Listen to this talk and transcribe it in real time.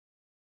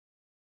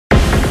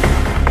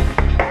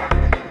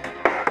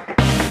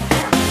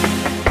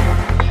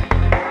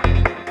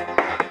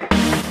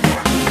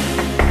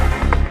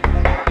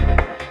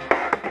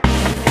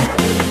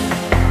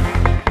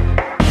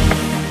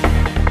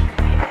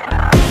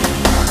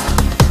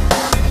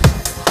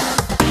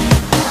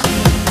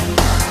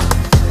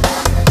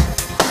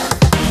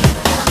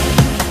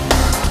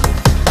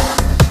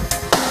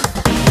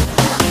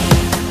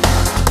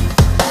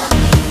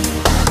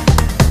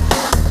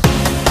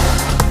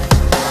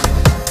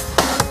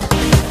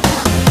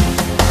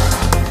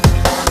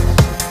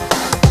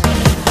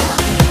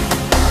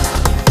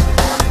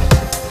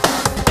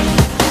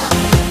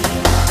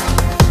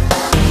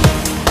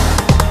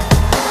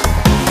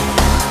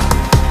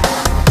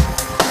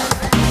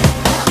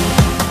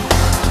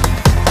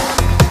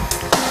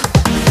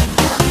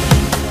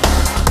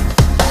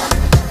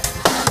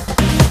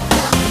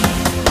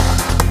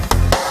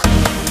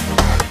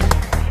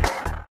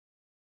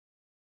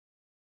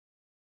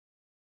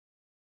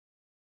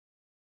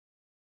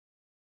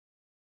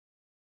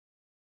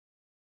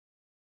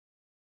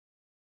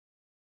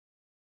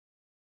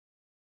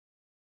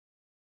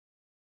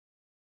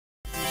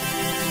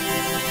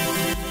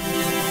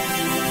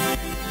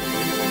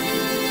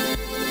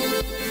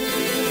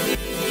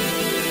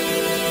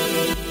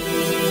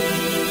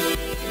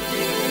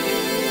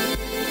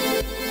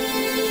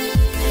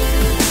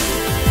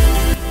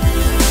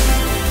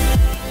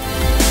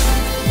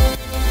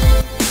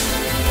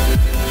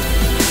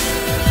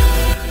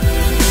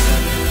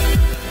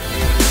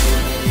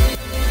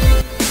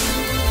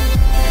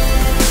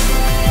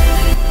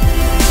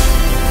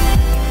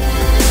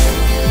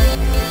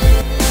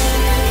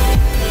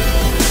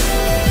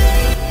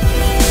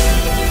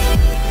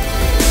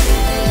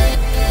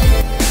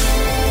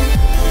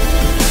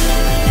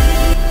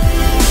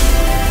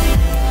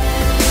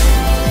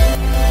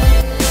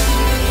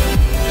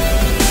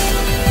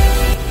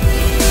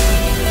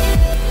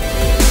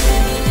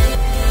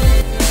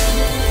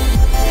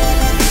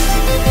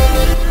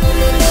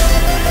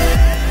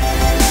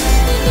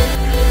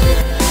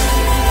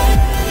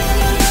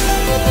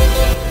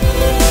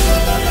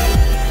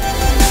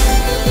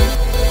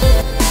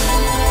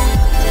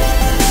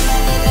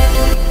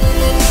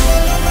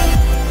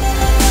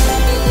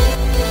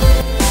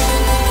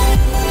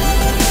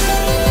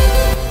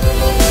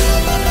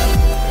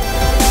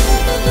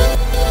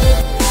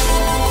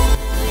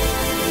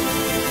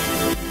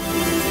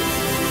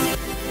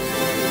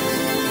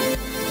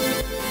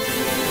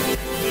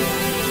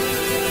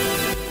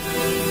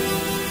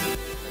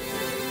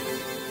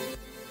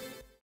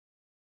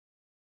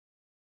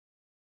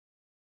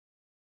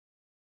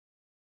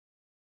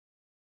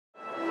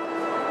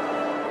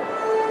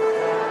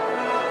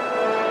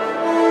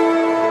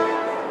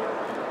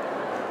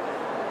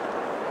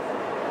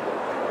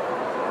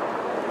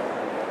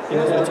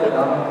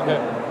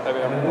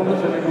Einen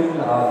wunderschönen guten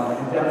Abend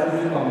und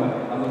herzlich willkommen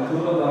am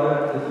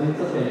Maturaball des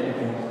Linzer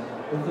Technikums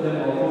unter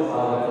dem Motto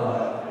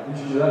Arbeiter,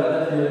 Ingenieure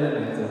der 4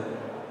 Elemente.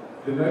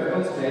 Wir möchten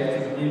uns gleich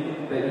zu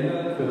Beginn bei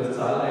Ihnen für das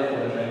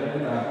zahlreiche Erscheinen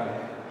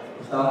bedanken.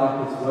 Ich darf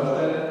mich kurz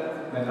vorstellen,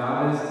 mein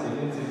Name ist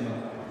Linzer.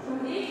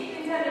 Und ich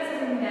bin Theresa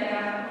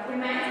Linzer.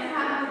 Gemeinsam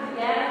haben wir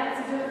die Ehre,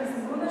 Sie durch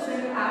diesen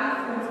wunderschönen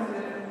Abend führen zu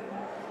dürfen.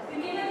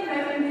 Beginnen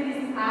möchten wir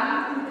diesen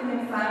Abend mit dem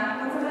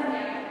Empfang unserer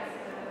Lehrgäste.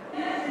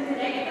 Hier ist der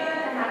Direktor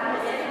der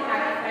HTL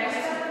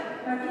Freistadt,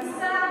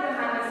 Magister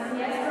Johannes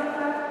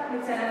Hersdorfer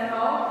mit seiner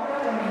Frau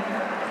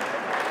Veronika.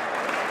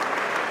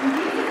 Und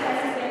diese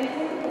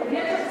Präsidentin der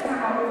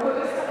Wirtschaftskammer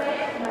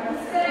Oberösterreich,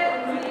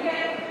 Magister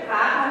Ulrike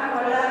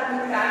Radmann-Koller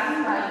und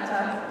Gatten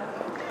Walter.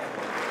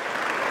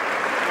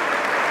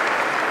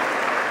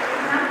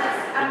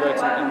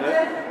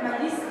 Landesabgeordnete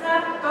Magistra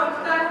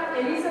Dr.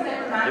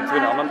 Elisabeth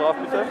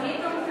Mannhardt und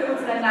Vertretung für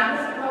unseren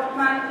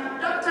Landeshauptmann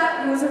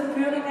Dr. Josef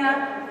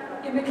Büringer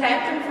in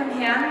Begleitung von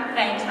Herrn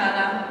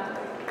Reintaler.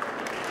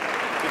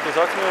 Bitte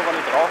sag's mir, wann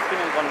ich drauf bin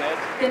und wann nicht.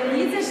 Der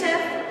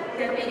Vizechef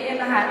der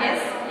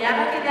BMHS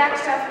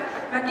Lehrergewerkschaft,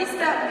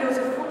 Magister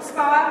Josef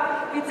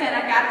Fuchsbauer, mit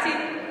seiner Gattin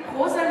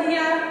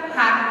Rosalia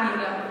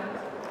Hagenmüller.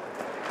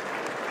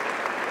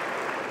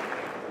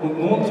 Und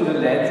nun zu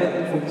den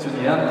leitenden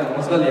Funktionären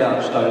unserer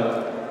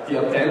Lehranstalt, die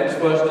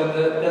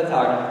Abteilungsvorstände der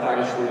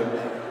Tagesschule.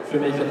 Für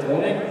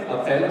Mechatronik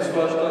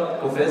Abteilungsvorstand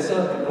Professor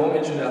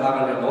Diplom-Ingenieur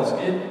Harald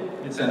Janowski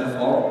mit seiner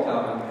Frau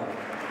Carmen.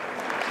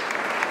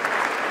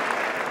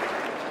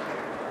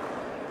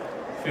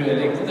 Für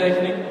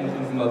Elektrotechnik und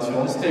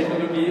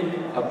Informationstechnologie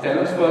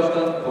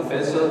Abteilungsvorstand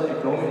Professor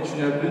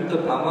Diplom-Ingenieur Günther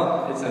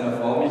Pammer mit seiner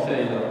Frau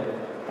Michaela.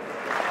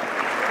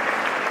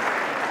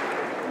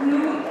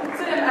 Nun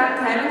zu den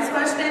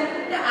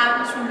Abteilungsvorständen der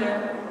Abendschule.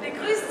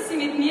 Begrüßen Sie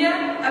mit mir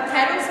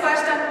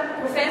Abteilungsvorstand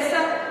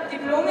Professor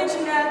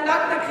Diplom-Ingenieur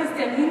Dr.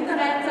 Christian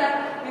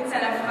Hinterreiter mit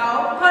seiner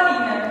Frau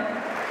Pauline.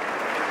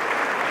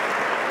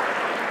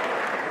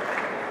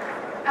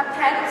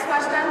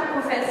 Abteilungsvorstand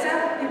Professor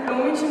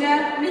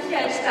Diplom-Ingenieur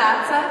Michael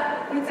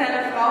Starzer mit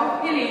seiner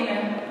Frau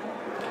Helene.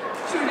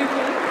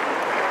 Entschuldigung.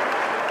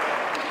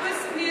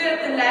 Begrüßen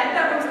wir den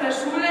Leiter unserer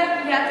Schule,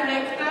 Herr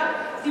Direktor,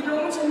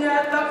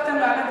 Diplom-Ingenieur Dr.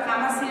 Norbert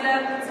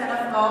Kammerseeler mit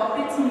seiner Frau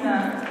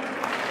Bettina.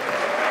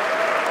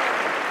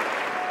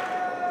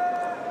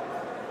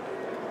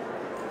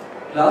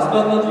 Last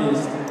but not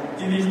least,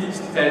 die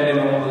wichtigsten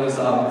Teilnehmer unseres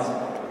Abends.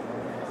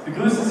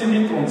 Begrüßen Sie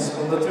mit uns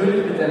und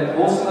natürlich mit einem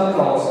großen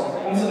Applaus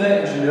unsere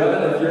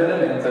Ingenieure der 4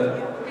 Elemente.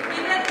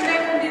 Beginnen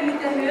möchten wir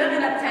mit der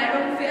höheren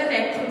Abteilung für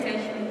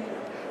Elektrotechnik.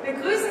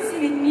 Begrüßen Sie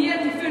mit mir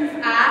die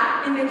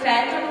 5a in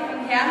Begleitung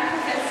von Herrn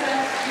Professor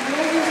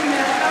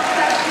Diplom-Ingenieur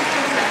Dr.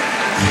 Christian.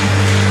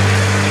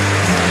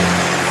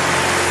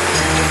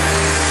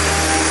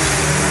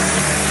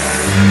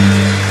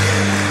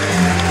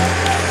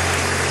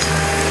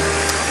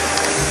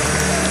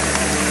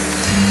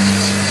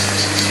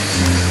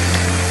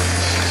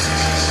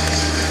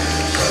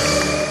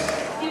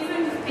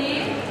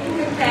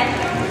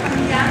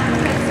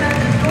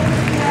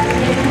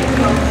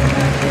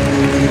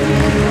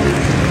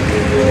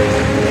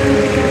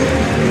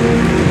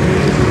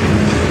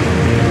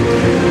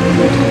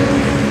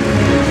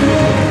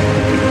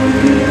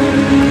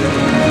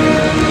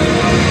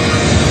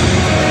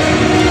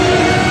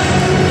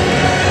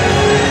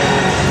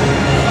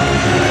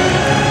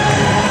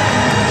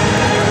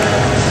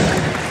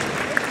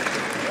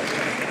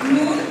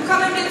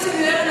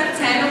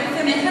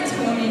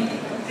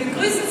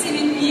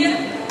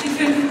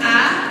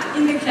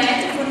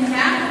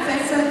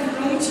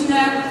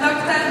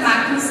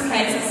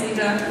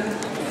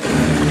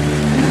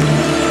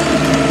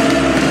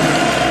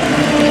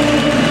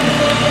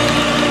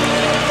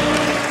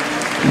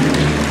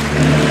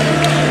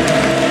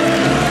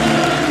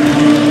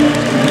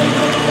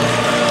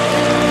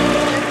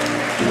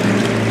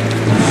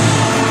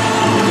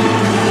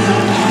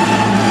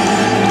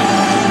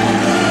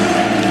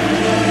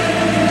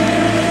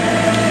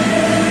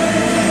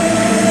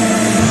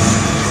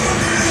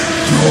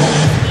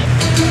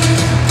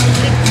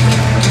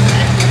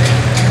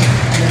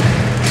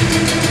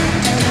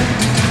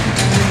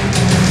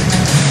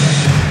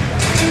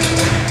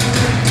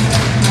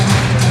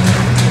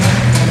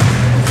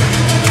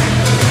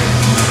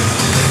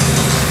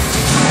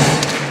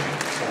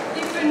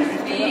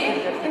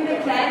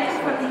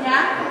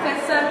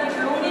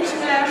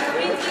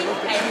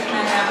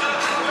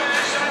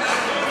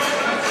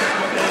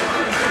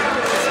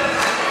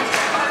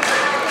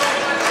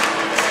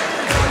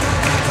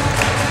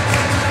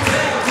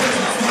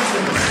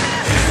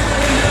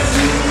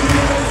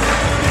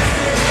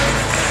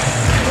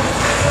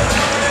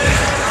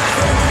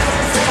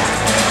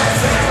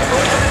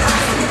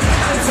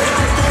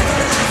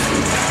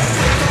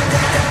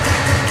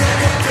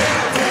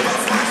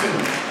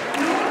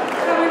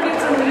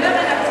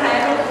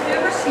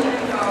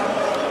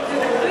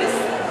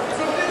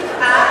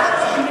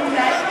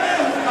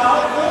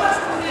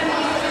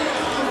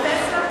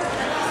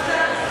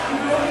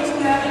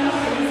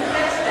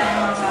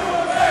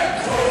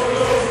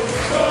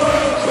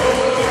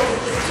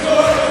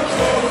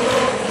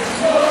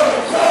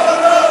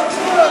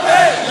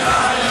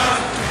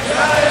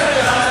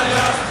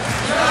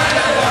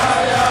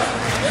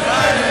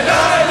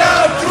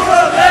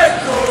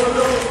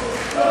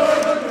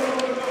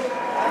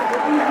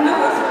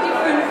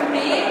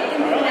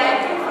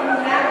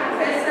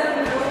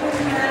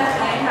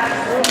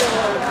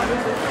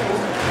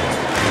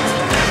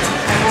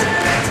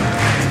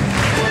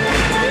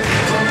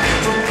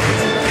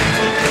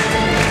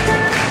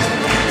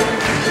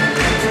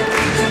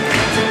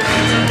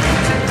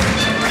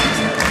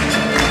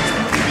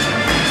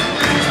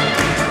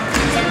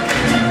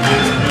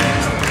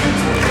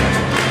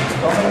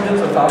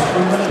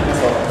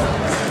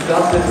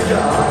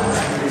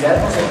 Die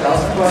Leitung der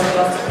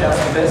Klassenvorstand Herr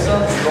Professor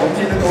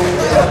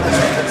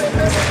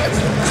Lohnpädagogen.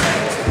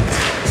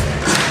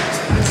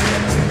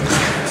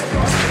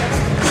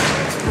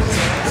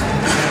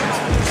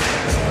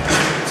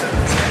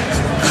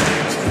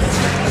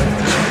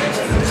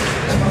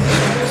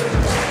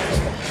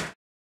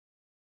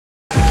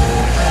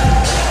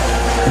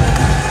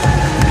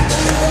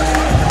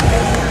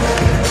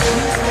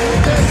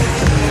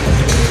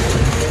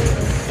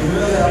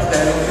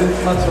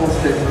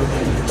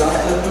 Informationstechnologie,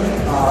 Klasse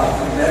 5a,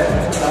 die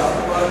Leitung der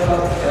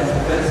Klassenvorstand Herr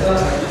Professor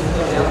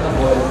Linzer.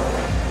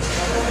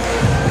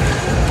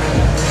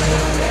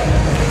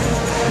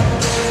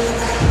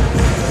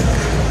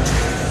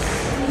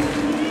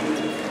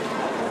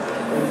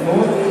 Und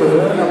nun zur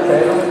höheren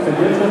Abteilung für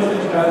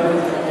Wirtschaftsgestaltung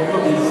und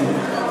Logistik.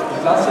 Die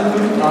Klasse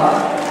 5a,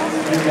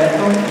 die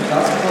Leitung der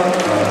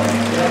Klassenvorstand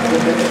Herr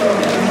Professor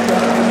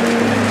Linzer.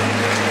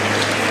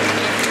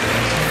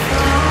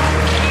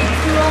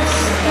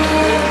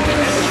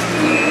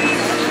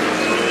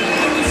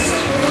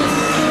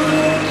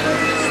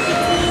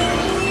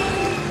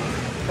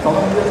 Kommen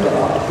wir zur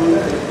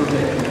Abschule des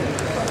Projekts.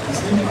 Die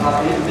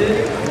 7a und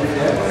die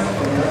Leitung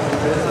von Herrn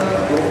Professor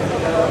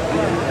Brucknerhaus.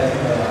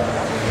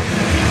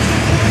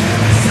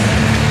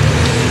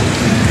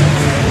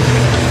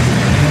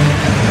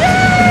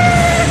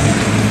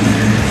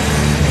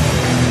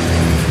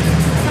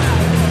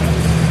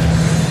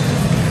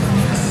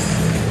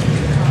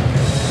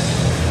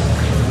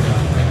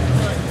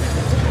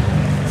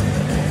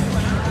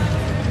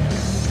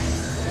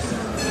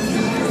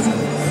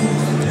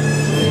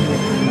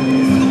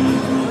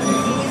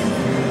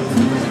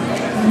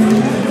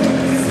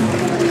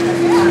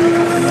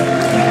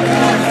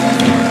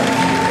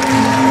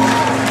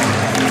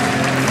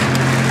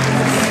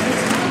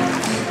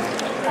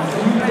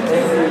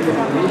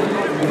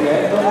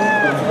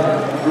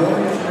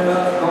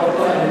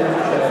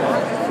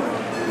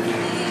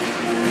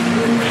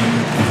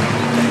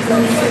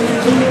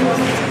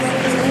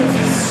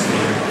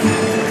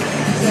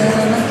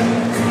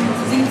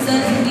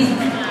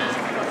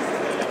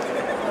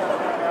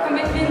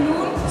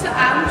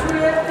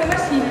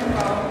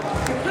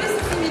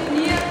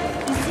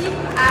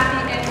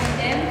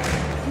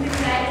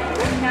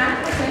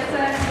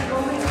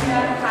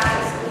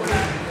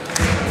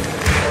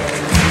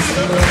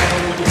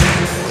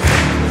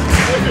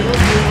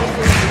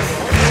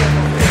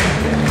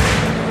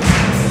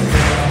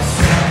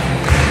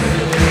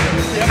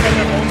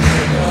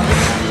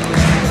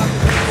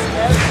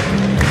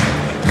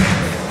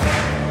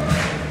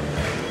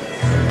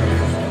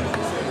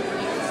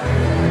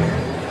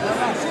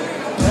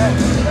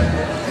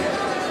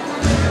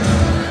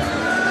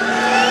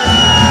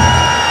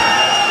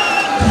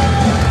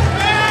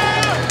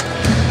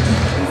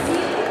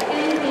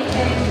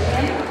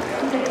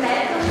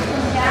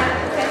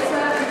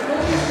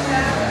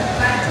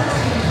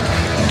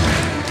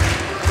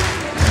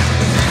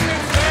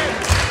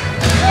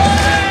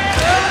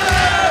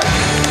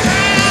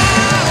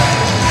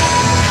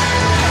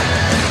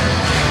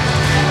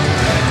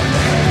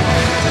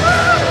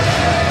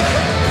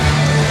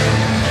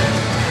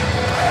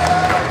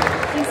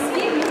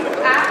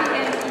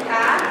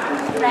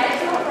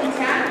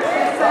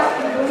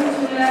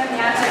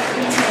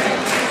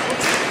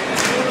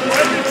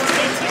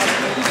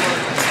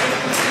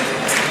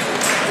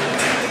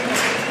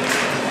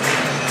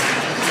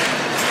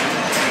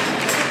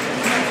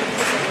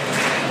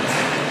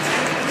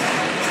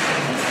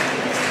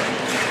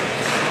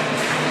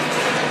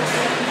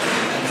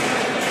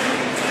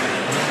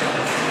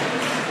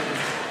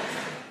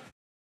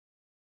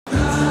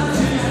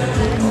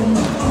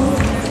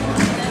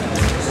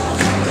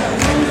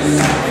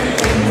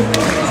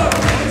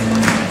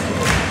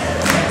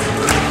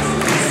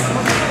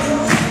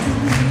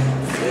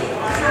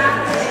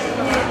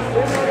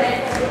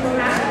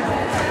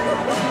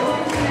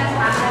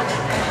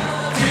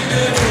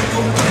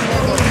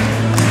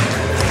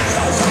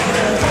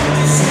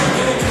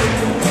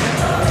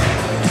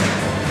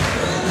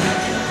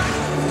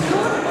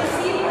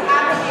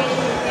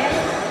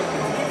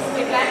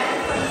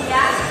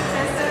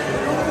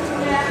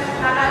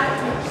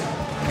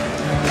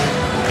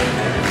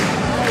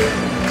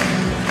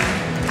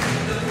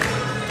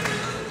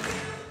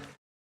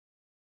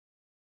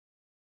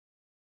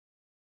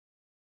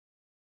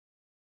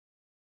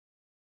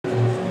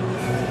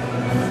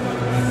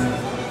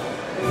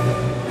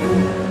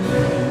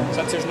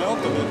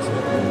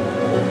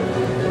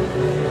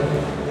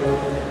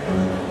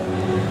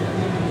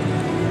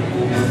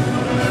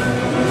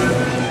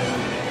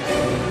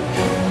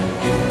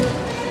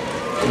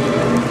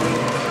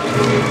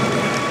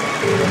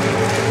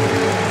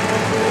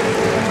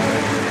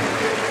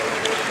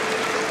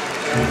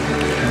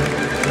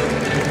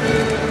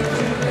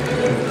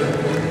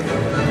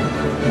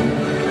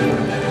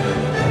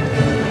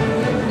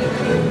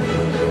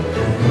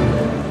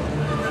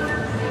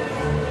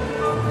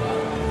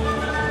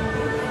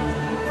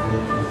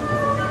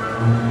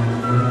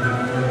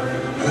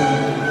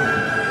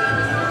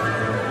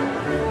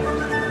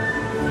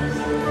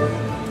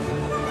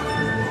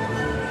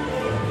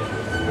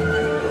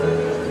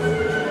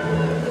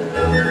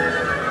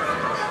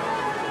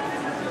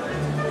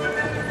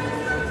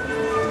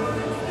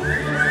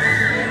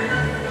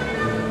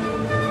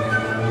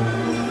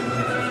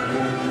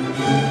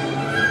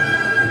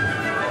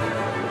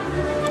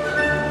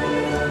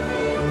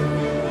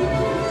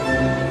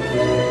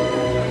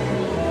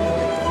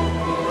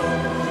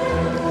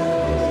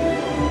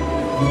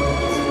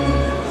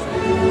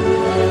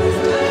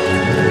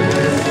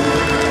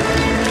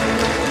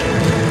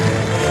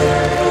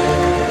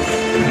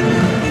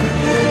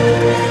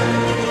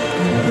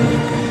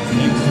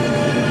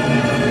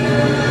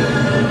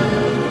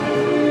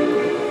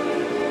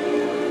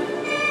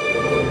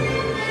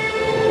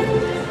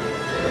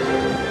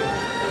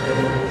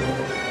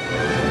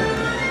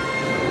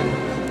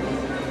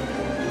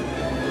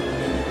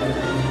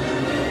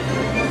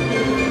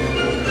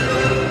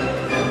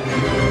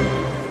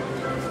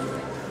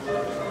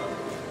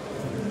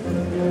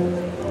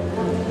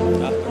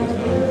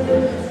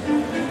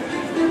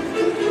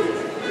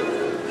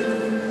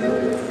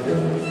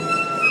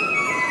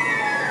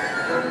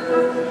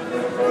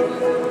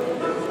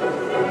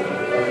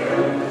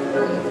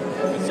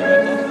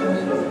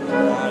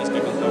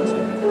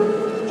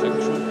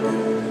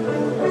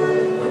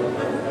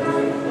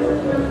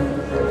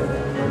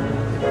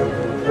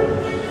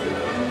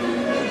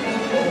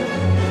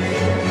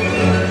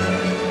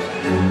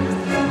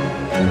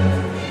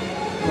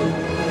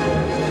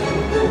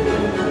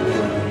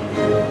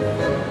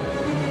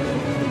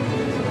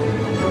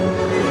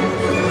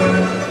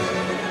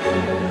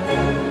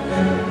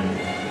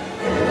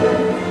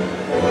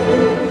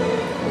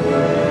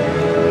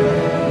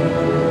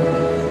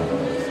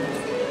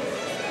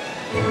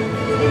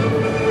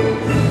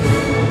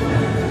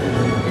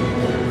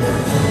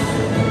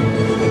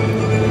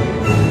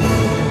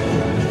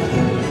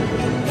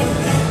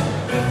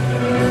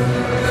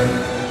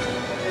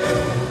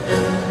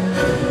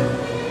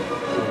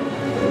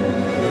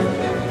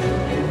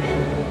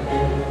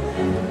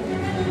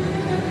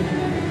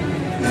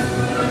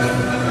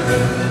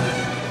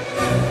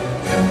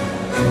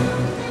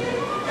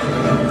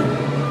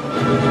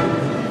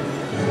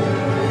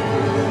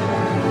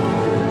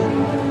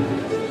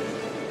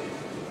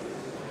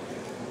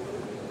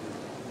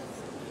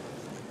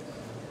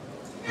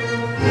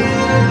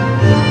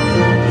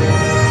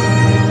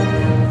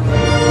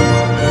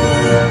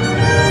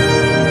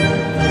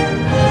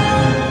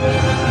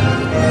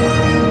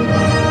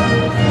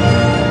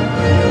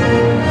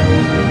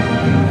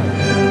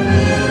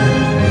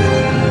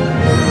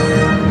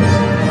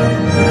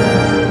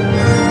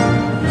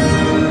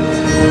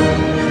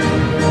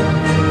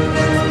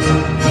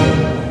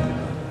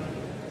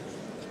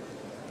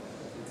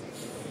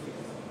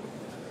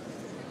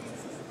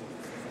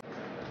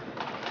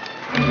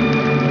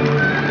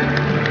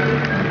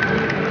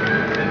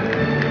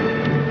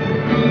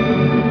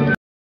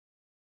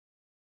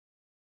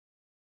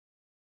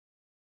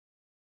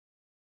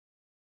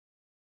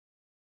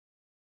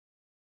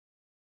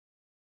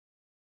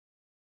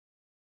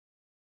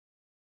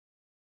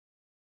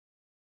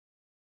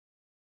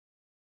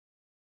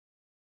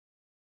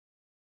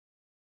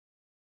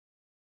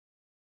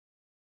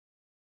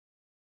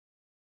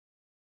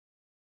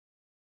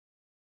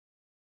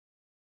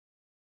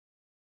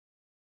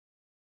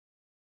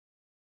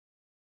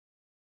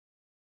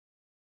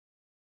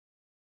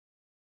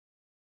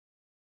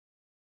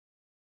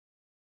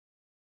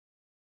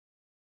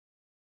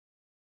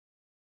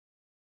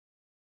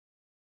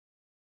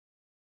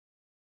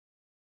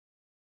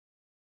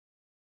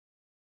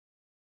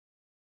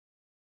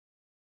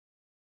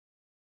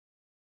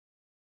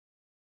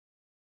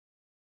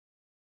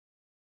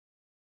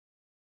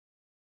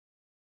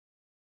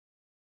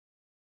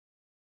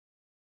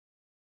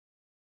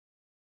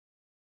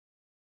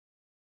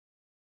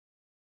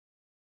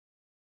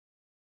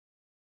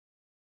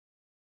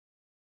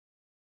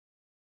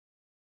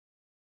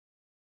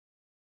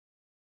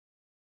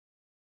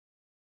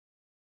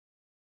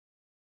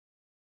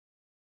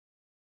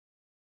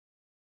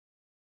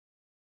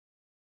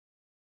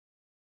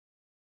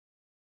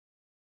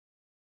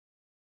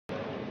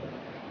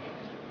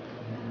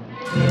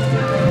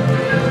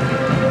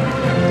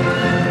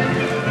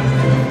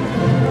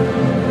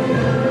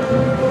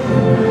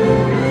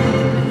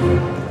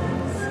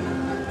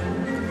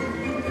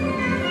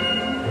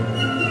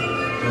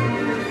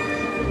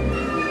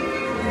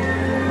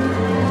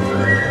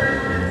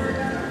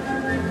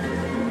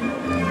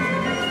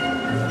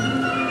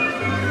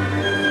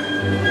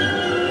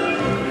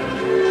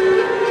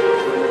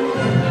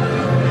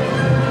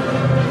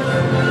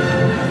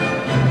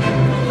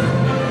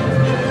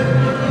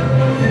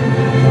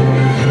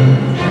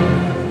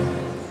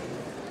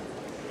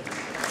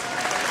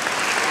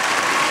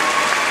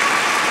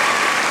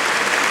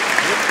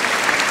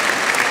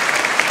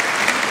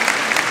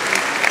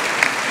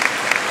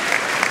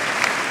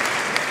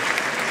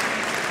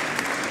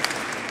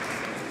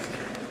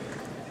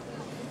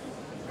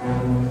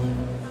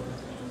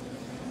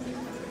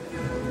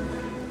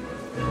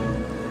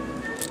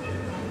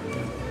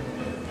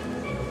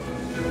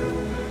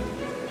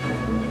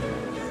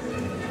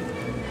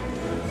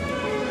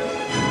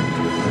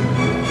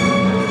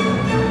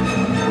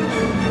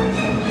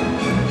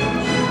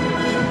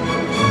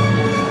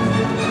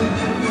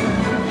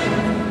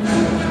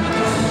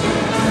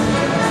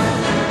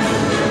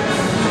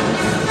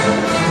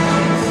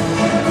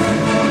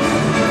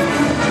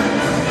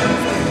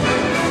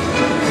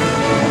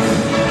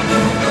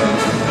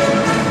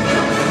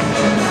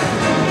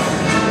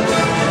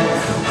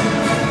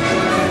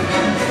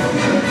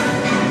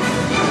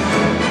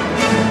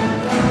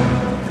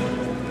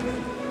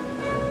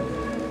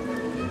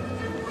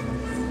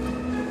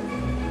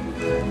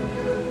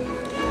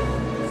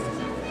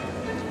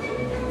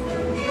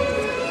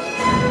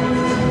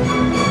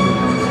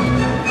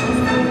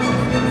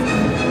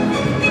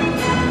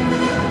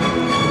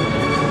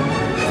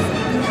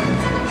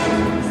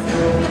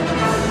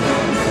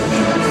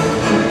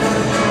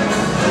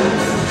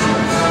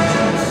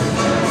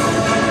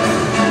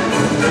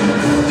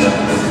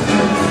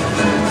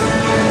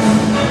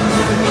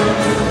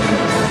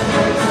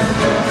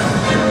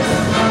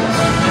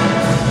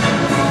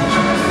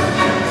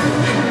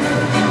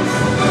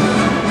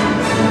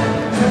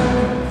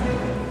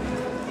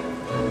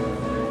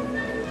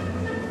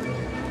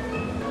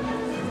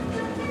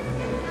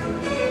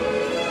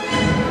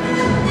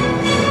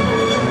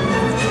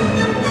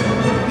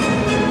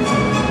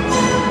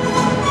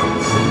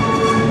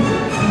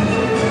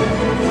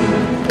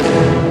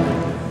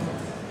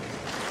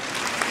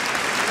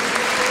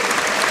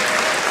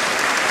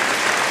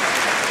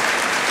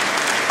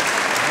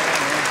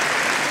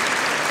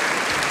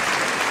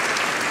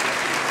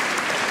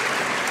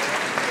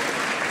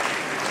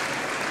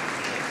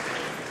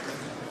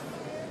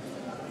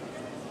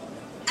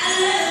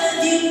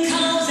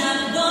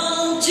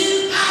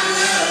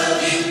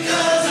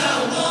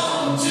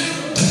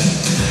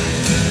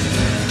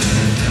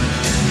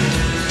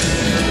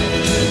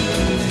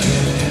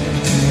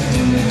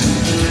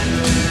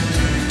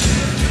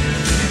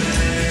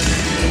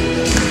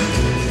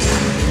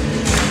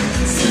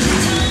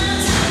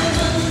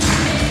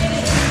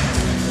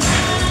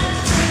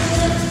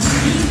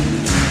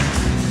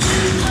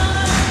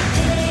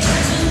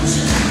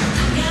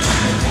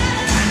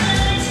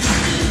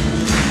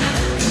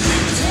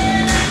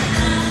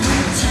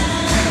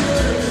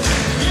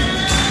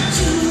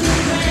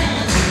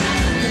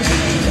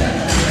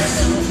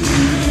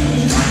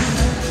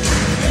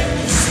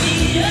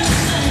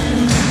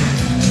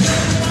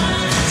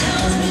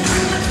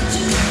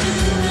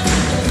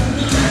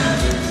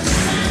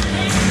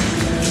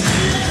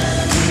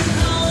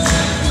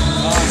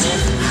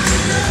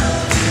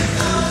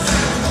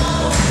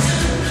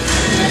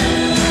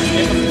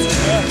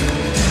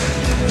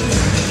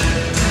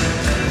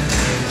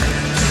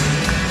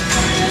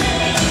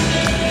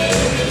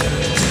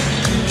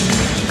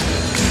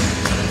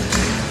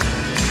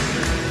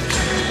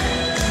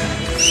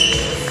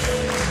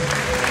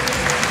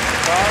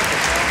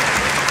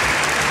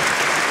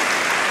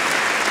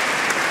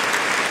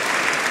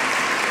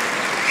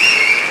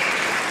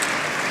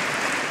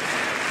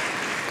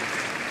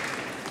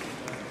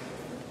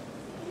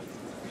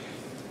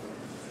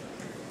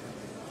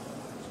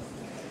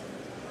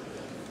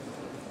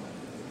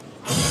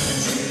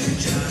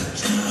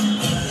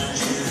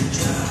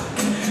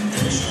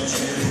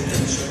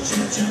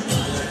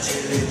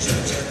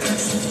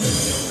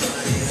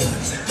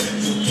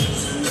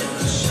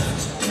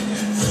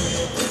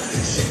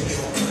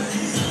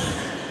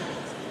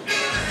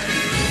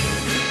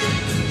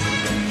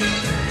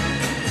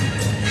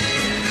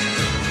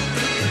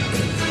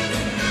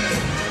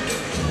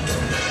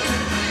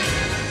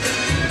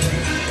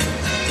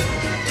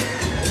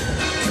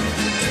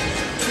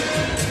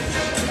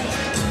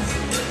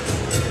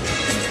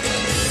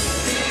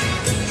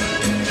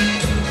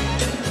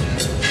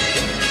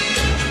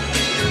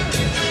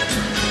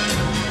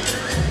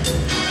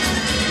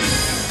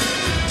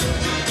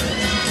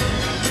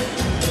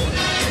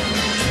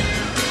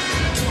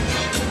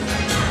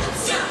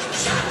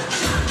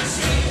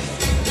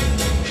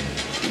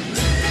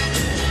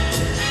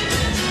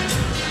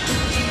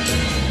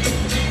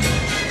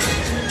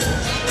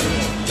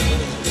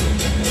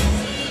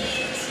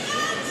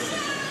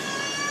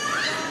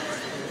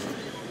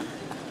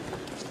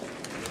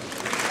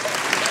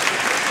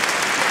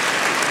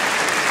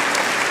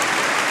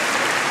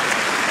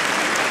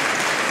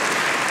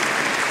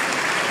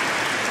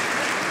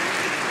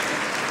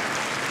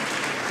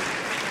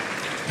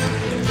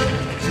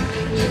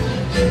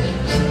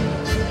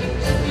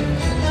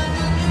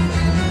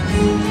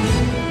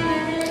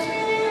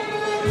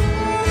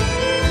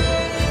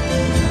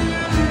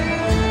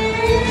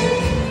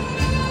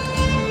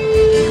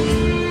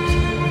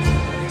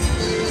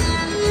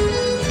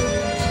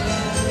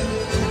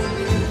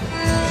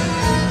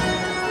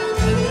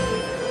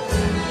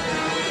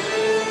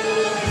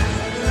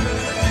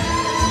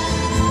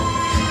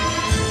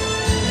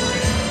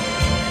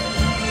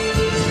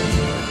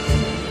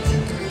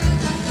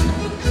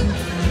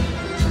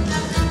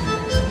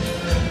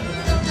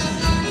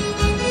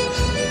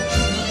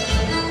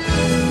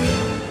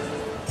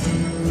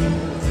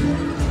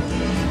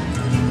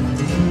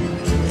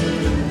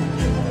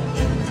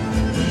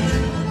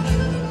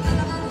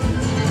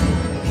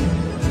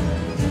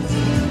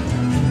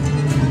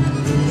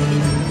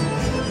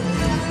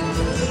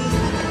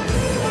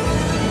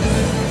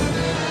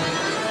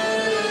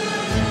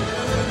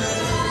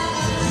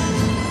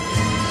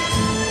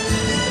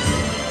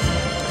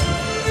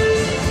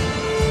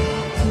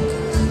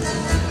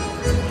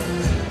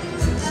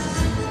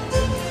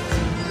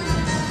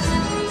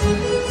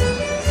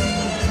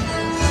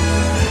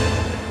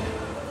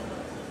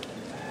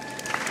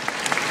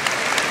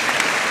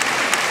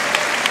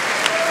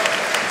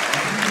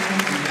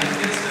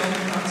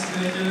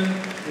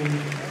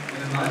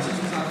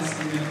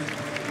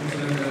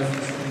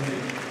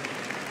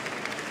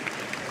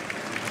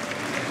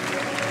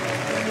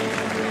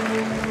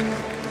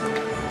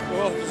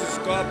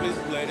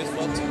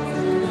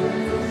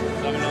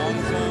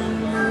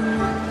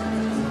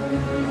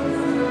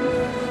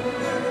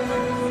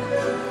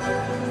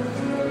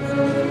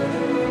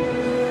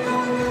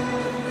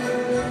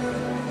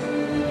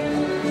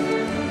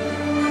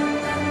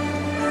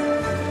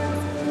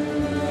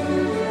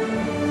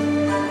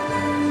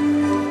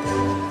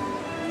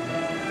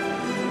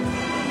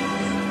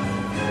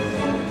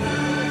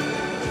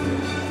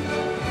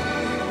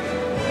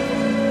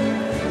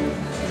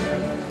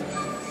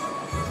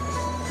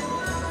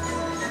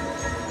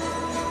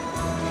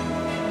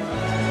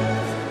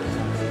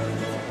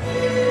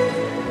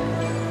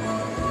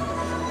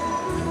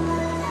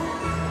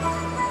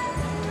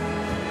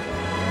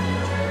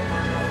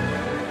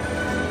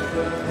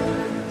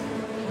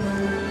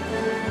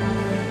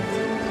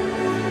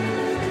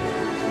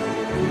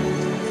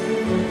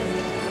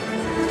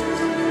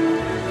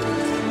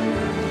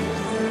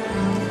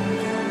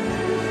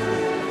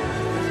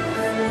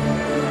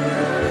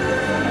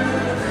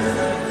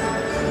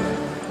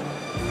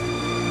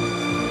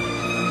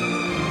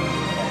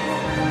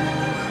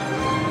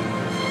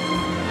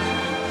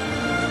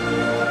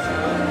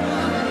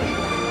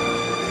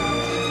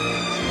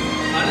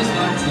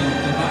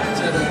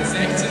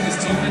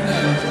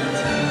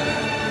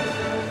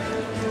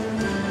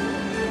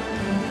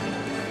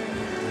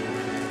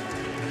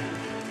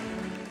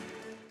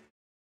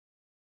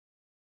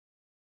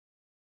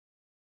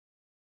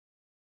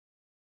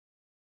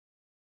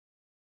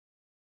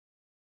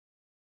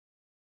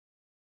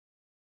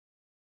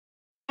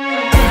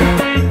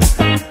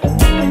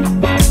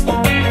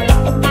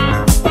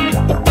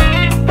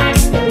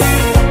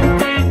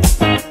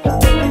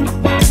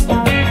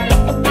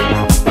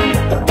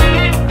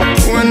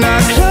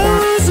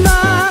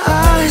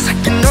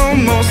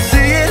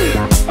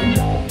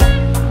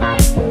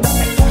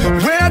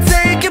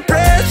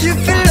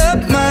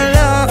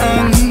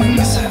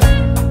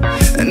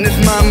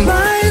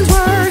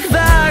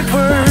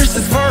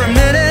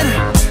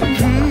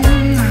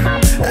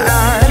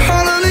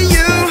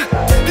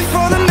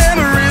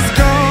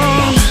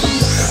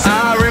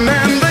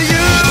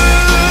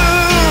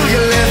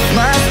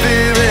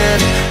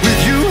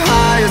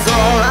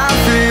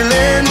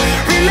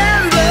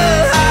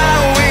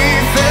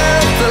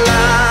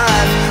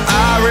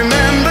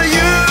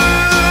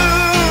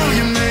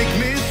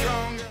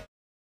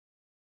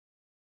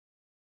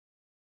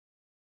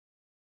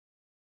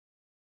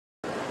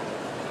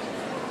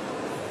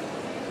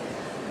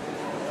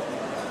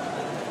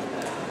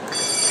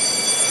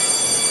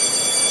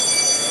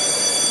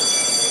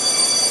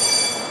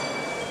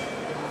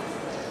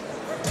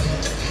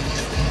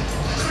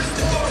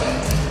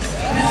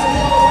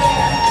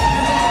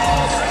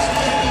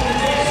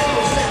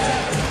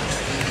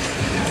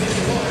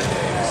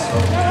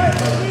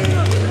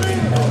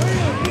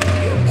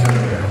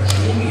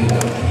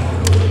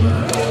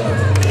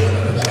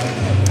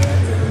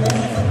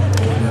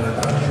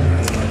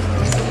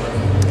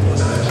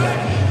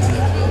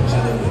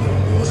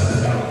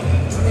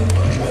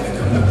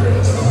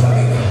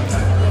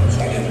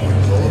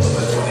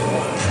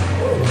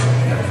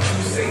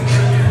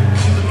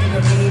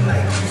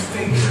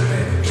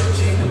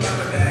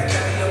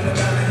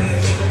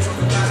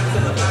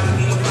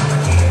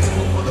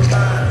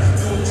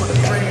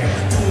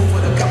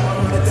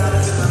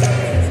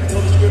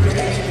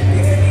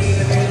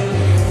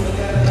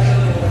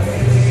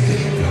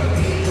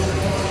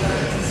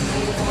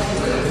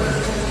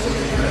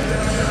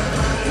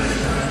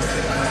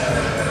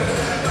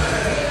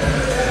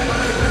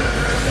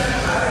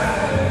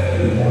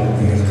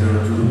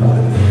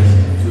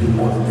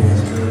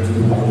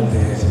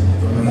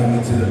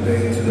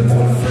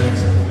 water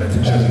friends. Let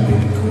the judge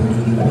baby go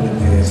do the water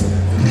dance. Do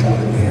the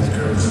water dance,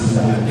 girls, do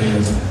the water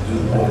dance. Do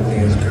the water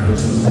dance,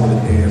 girls, do the water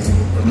dance.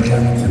 From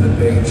Miami to the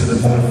Bay to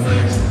the water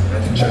friends.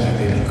 Let the judge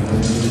baby go do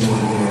the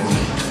water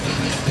dance.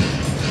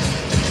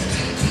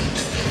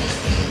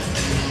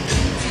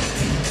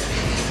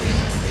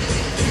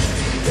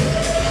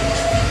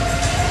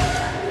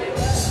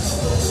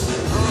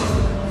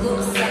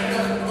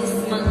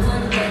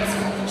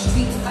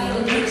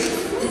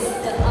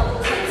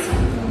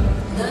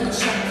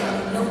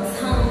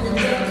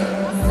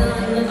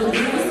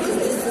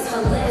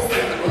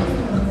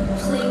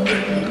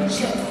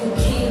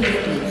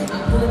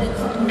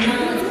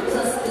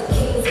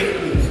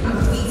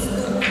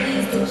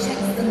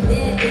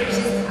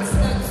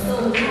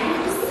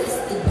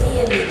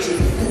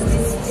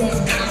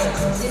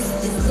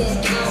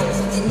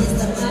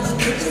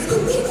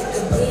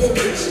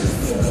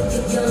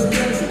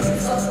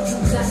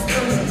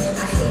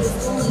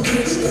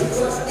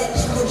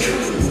 That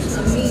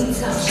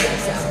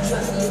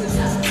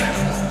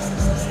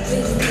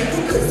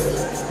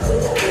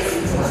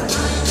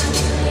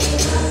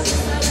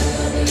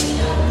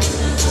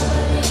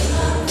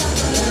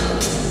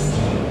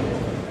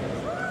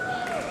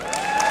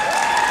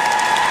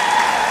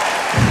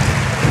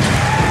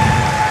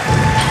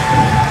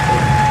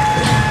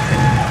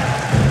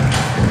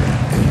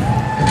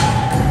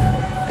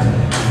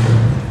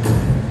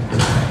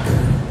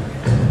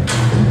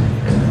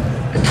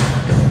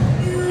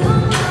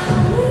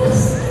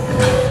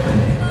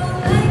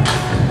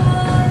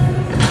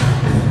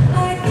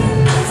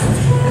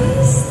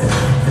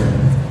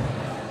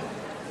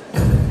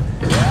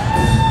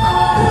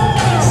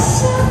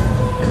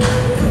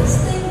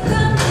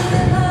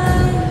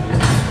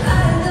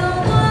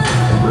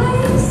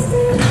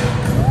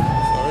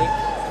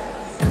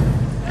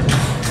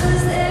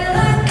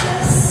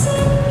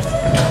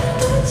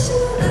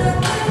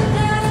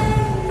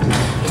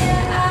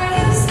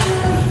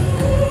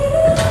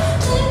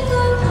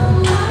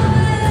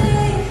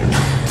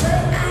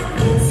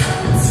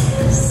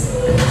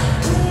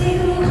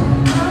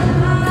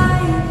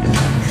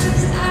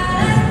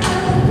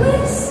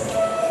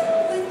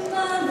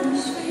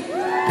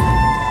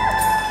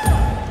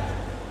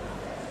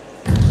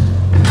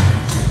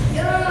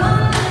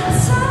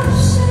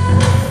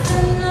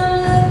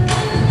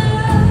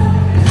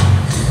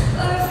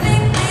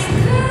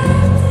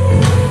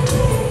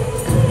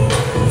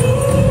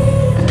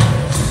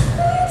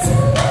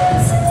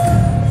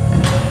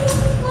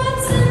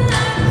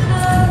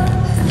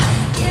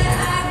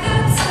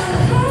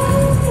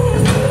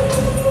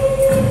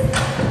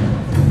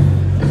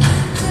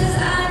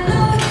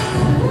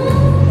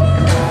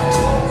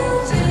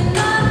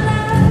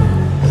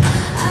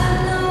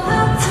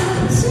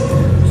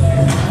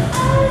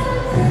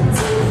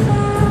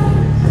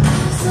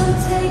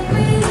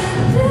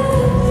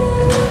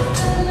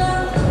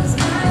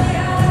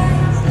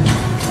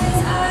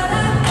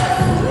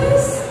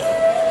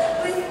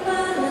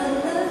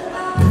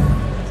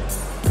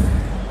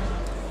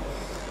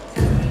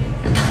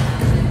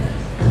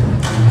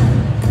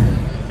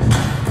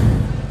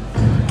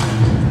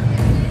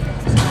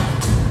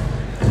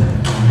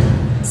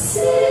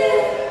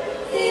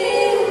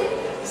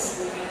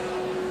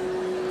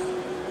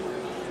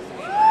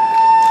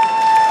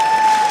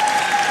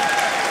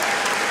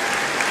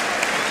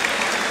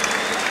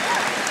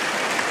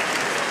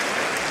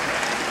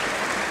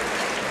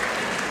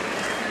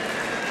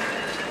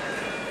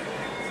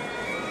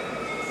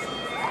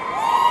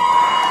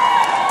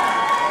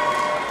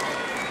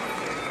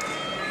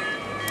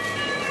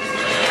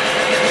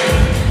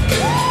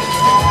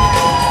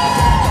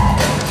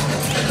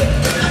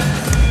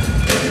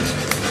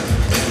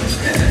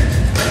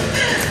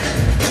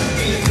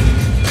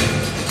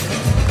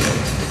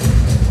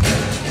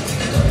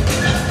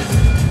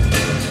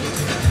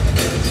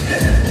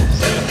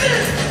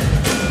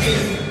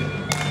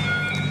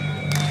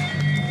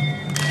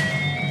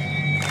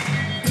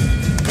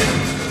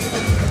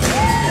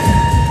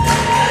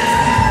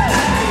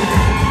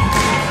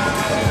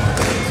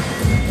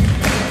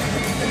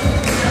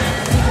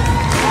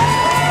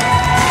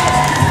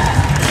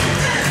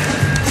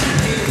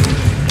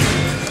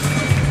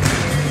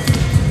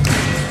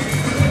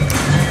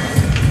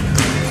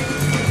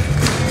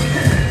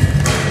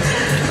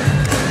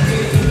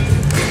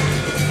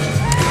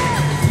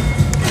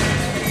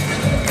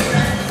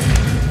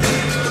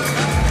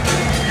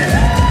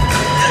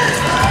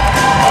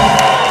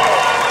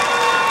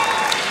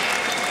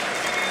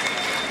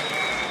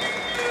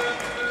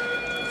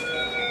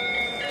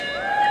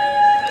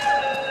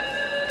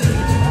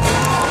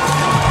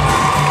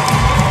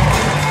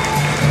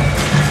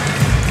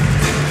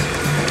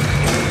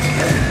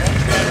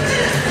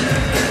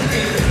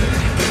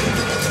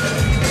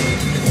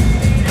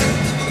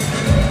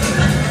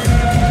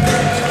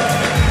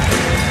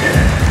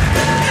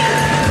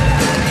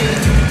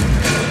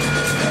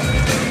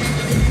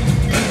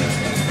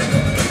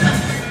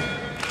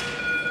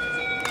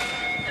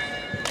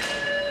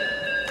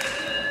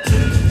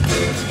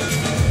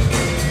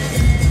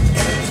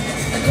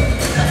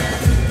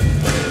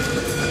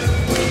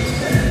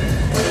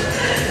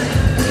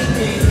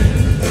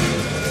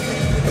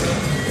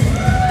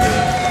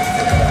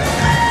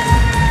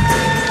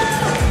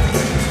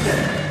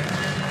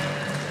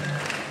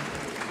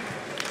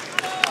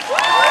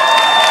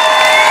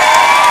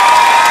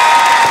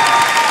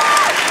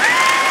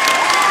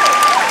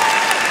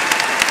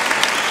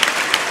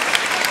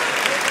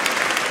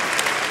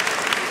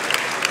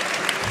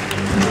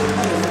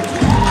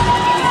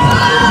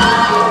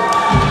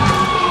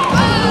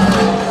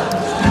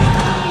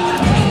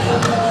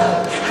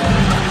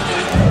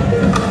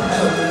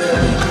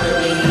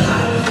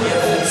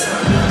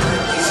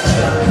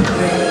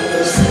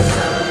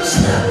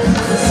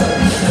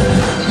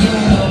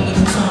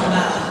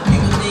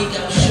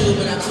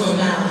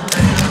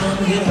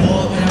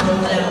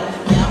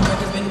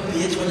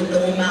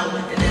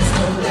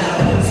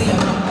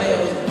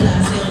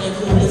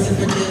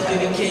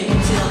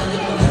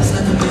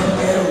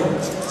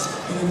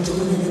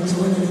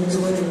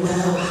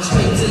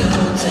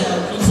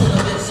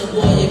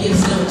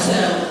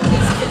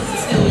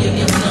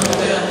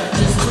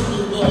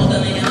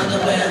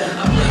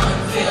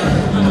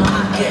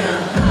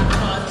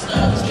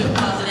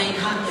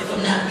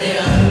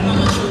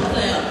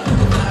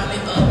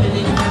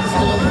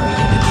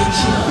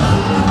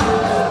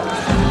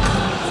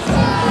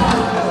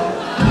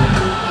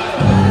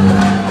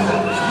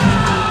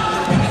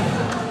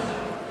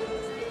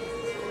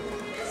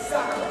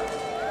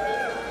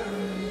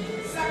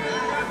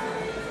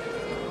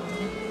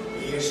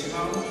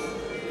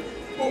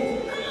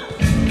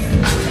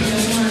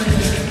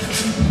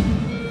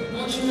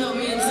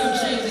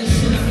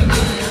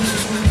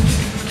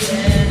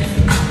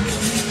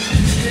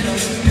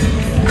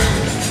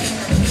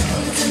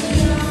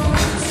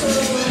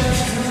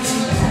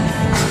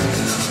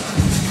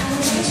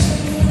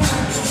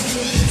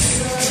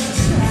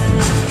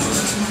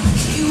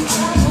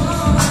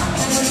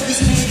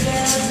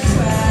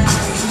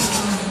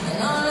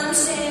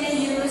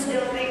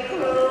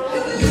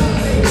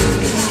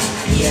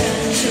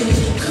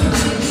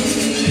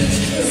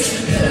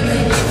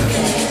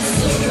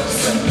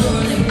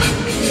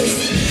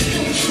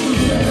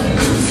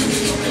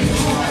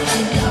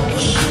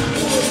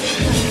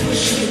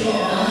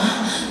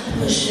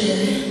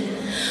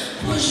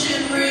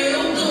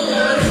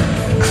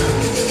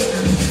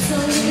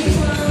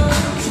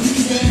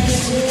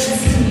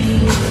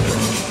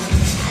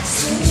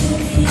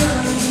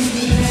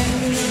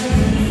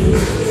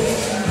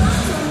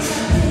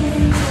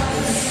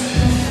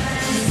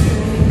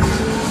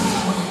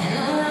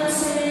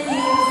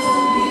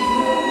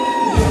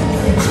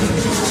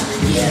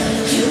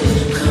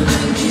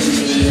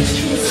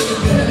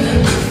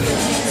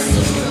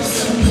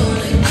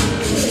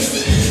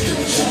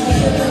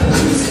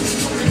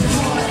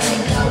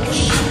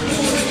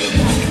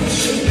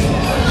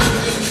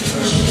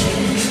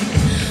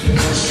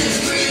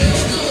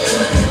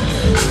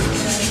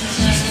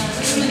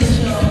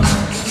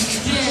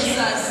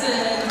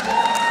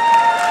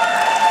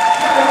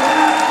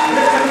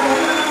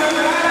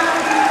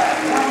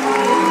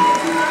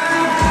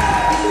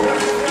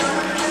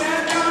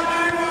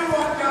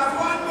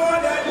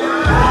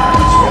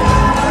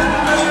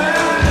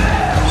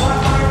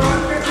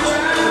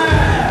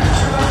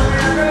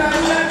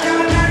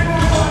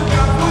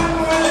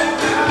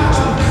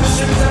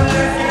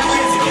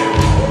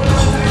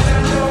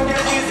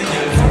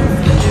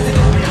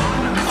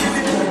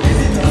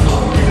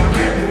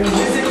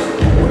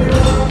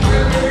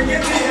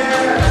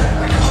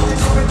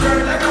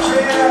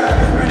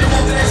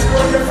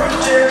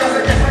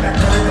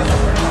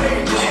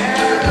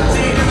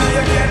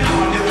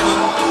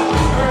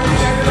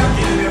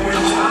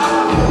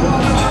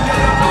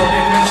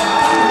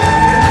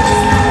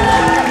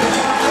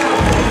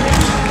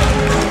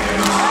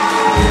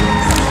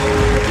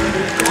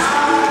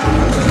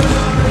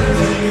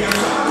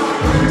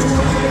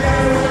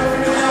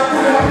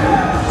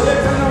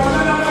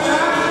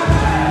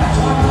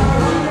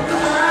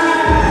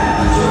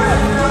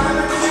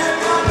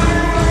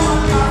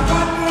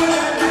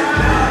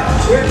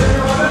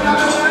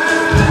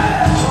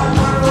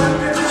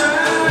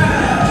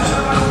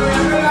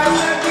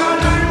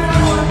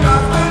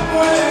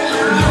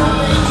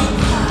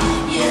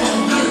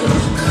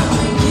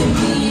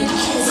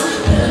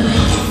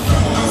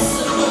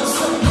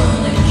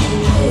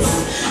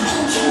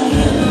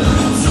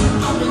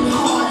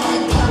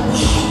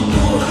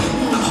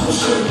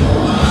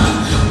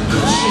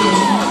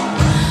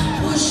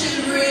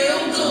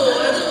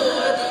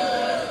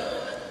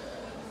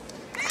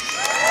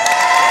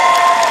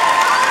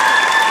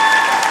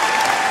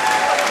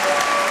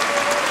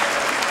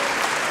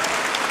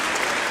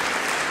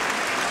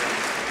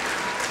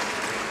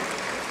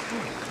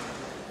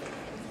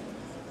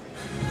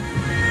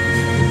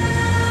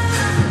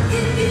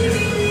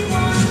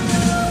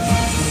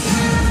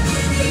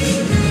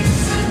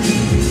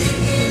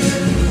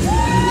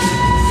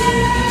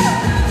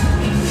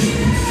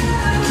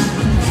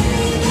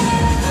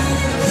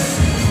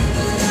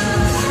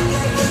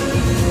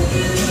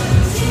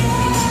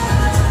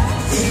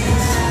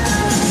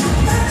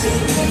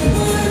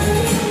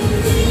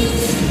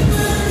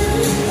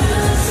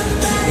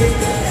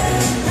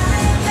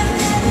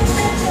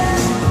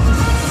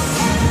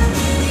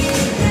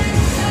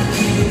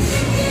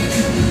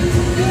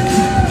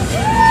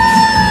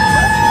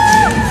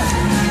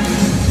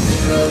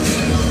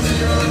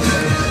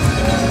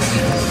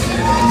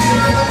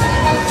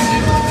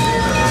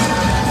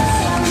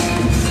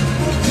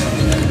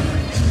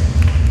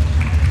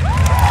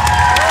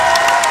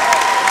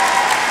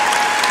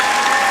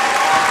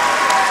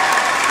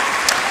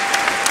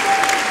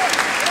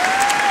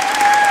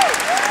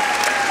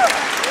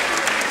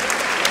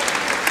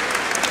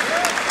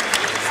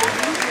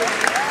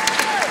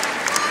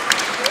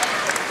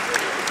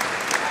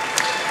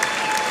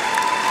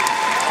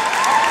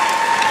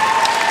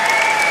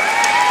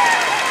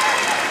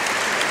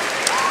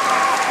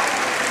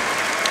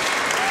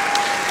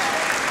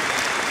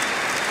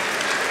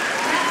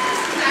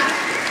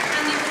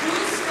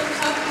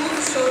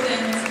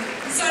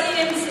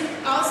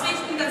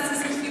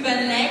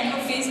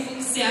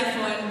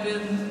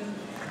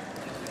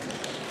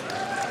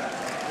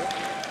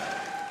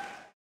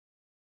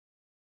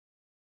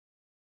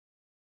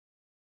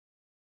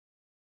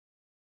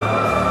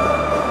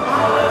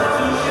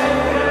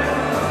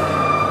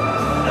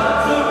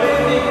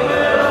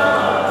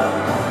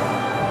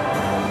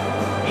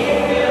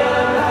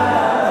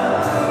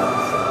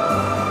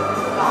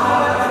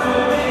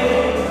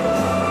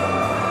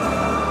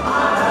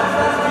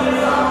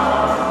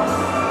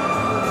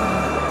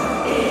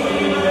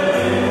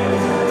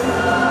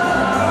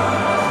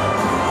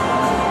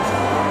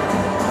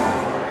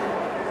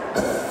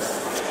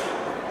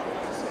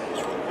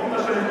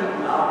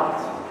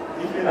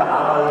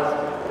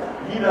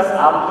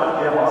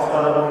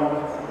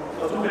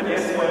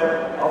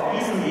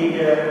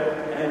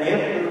einen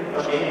netten,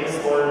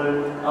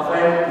 verständnisvollen, auf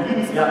einen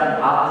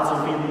liebenswerten Partner zu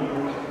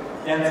finden,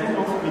 der in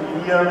Zukunft mit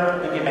dir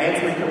den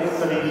gemeinsamen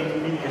Unterricht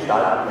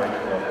mitgestalten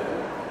möchte.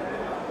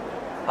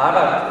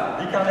 Harald,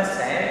 wie kann es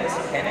sein, dass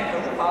Sie keinen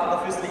Partner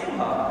fürs Leben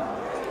haben?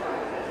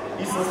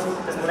 Ist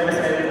das Problem ist,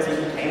 dass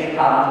ich keine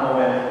Partner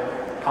habe.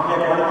 Kann mir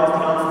gar nicht auf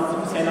die ganzen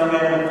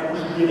Zusendungen und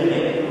Spiele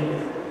retten.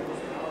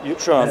 Ich hab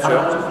schon eins, ja.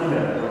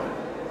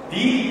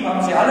 Die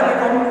haben Sie alle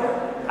bekommen?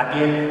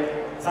 Okay.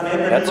 Das sind nicht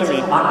die, die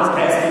ich von Marcus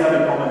Auer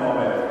bekommen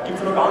habe. Gibt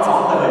es noch ganz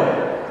andere?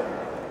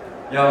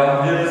 Ja,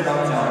 wir das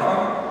Ganze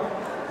anfangen.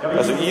 Ja,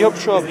 Also ich hab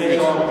schon, wie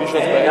schaut es bei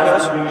Ihnen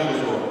aus?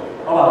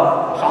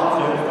 Aber schauen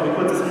Sie, ich habe ein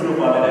kurzes Video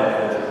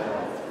vorbereitet.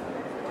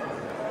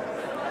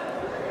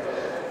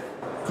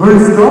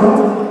 Grüß Gott!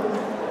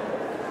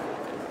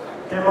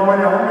 Gehen wir mal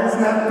die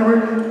Anwesenheit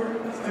durch.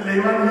 Ist die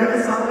Lehmann hier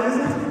ist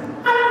anwesend?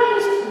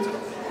 Anwesend!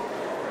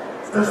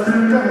 Ist der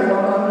Stülker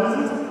Roman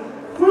anwesend?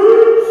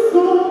 Grüß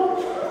Gott!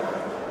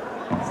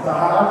 Ist der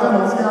Harald der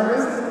Noski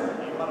anwesend?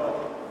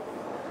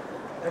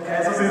 Der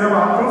Kaiser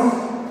Markus?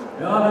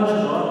 Ja, bin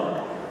schon da.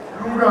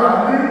 Luger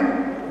Andi?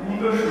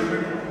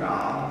 Wunderschönen guten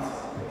Abend.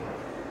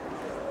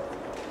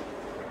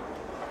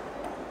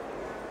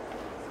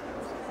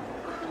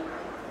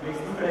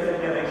 Willst du vielleicht mit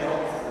mir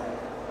wegschauen?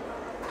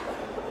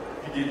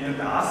 Wie geht denn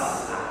das?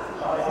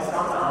 Schau, es ist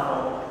ganz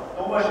einfach.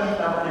 Thomas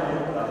sticht einfach den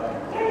Hund ab.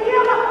 Herr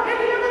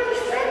Lehrer, die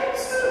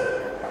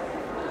Schwänze!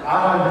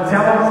 Ah, jetzt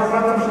haben wir uns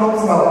sofort zum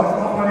Schnupfen auf. Das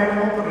machen wir nicht im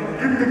Unterricht.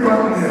 Gib die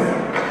Karten hier.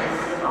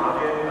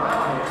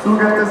 So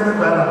geht das nicht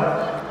weiter.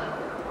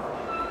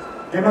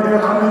 Gehen wir die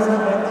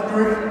Anwesenheit weiter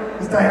durch.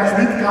 Ist der Herr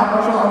Schmidt gerade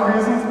noch schon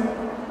anwesend?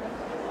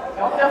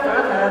 Ja, der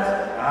fällt nicht.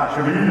 Ah,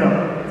 schon wieder.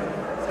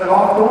 Ist der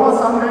Rauch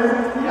Thomas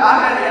anwesend? Ja,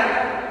 mein Herr,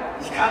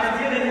 ich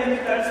kandidiere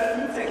hiermit als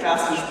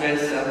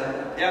Vizeklassensprecher.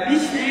 Wer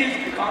mich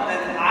wählt, bekommt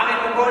einen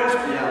Mario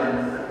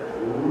Goldbeeren.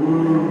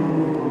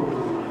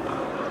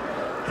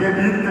 Geh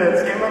bitte,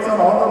 jetzt gehen wir zum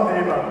anderen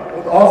Thema.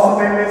 Und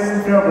außerdem müssen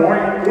wir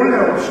wollen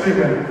alle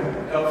abstimmen.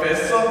 Herr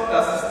Professor,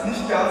 das ist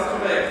nicht ganz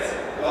korrekt.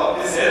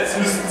 Laut Gesetz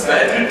müssen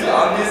 2/3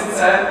 anwesend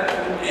sein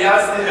und mehr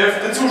als die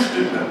Hälfte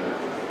zustimmen.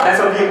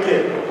 Also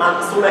wirklich, man,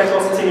 so leicht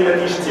lassen Sie ihn über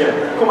den Tisch ziehen.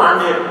 Komm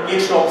Andi,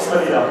 jetzt schnappst du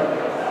mal wieder.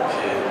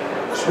 Okay.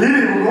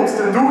 Schwierig, wo kommst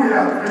denn du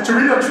her? Du bist schon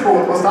wieder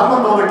gespart. Was darf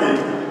man da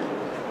dagegen?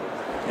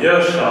 Ja,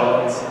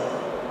 schaut,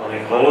 wenn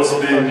ich groß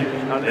bin,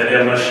 werde ich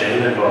eine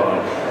Maschine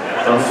bauen.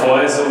 Dann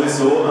fahre ich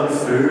sowieso einen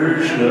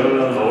viel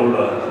schnelleren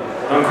Roller.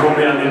 Dann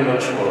komme ich an den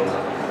Sport.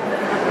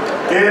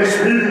 Geh,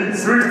 Schwierig,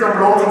 such am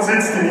Platz und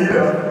sitz dich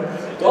nieder.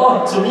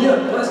 Da, zu mir,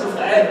 da ist du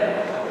frei.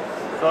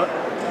 Da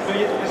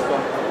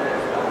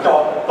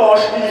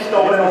sticht da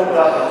oben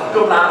runter. Du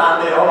nein,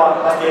 Andi, aber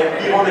was geht,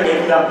 die Runde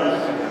geht wieder an mich.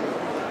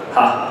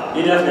 Ha,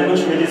 ich darf nicht mit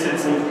Schmiede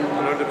sitzen.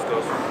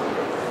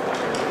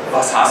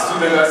 Was hast du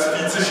denn als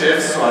Vizechef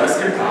so alles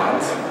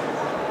geplant?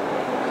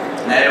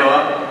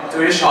 Naja, du,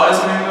 ich schaue, dass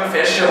wir immer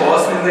fesche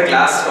Hosen in der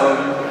Klasse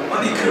haben.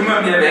 Und ich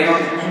kümmere mich ein wenig um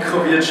die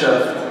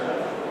Mikrowirtschaft.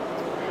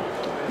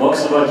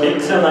 Magst du mal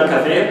Kekse und einen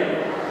Kaffee?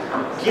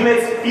 Gehen wir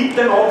jetzt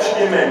bitte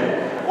abstimmen.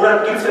 Oder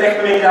gibt es vielleicht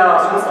noch wen, der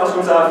sonst aus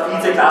unserer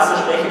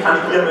Vizeklassensprecher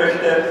kandidieren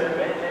möchte?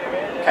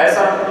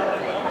 Kaiser?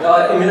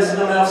 Ja, ich müsste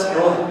noch mal aufs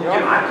Klo. Ja,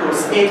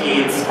 Markus, nicht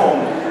jetzt, komm.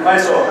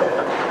 Also,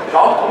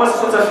 Rauch Thomas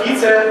ist unser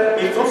Vize,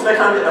 nicht sonst wer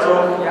kann, also,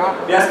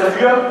 wer ist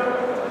dafür?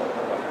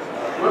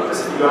 Gut, das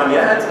ist die klare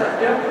Mehrheit,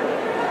 sagt ihr.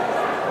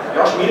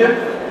 Ja, Schmiede?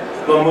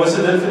 Man muss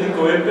sich nicht für die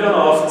Goldbeeren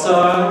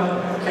aufzahlen.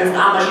 Kennst du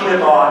einen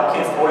Maschinenbauer,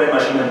 kennst alle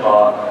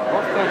Maschinenbauer.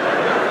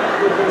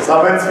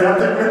 Sind wir jetzt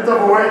fertig mit der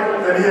Wahl?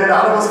 Denn ich hätte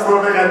auch noch was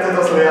vorbereitet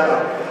als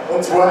Lehrer.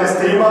 Und zwar das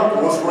Thema,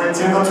 was wollt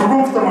ihr in der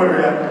Zukunft einmal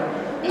werden?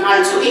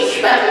 Also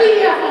ich werde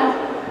Lehrer.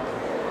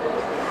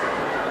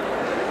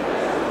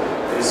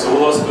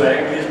 Wieso hast du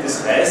eigentlich das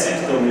Reisig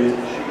damit?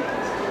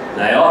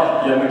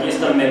 Naja, ich habe mir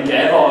gestern meinen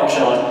Geiber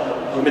angeschaut.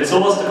 Und mit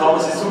sowas da kann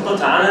man sich super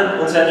tarnen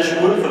und seine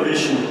Spuren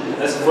verwischen.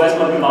 Also falls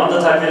man beim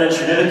Wandertag wieder in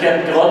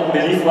Schwierigkeiten geraten,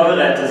 bin ich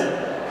vorbereitet.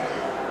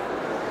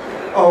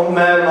 Oh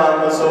mein Mann,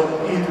 also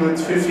ich würde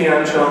viel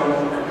fernschauen.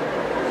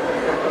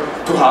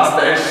 Du hast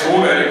eigentlich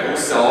schon eine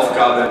große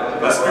Aufgabe.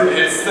 Was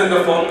hältst du denn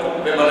davon,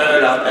 wenn wir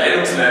einen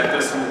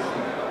Abteilungsleiter suchen?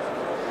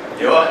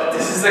 Ja,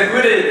 das ist eine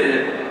gute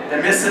Idee. Der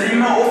müsste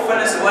immer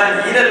offenes Ohr in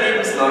jeder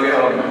Lebenslage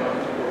haben.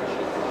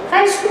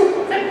 Weißt du,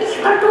 wenn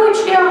ich mal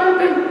Deutschlehrer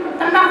bin,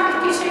 dann mache ich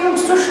diese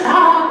Jungs zu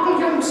starken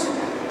Jungs.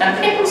 Dann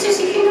kennen sie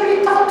sich in der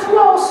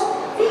Literatur aus,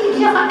 wie in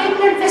ihrer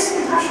eigenen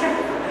Westentasche.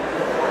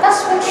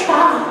 Das wird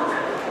stark.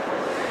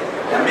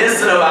 Da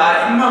müsst ihr aber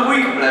auch immer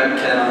ruhig bleiben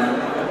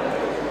können.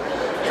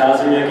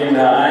 Kasimir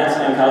GmbH 1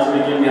 und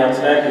Kasimir GmbH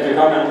 2, bitte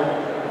kommen.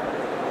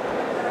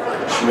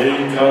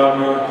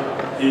 Schmiedenkramer,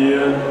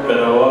 hier bei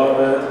der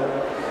Arbeit.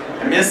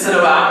 Da müsst ihr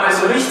aber auch mal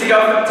so richtig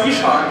auf den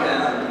Tisch hauen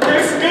können.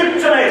 Das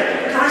gibt's ja nicht!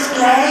 Das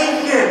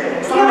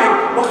Gleiche! Sag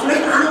mal, machst du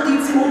vielleicht auch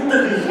Notiz im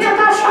Unterricht? Ja,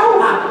 da schau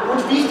mal.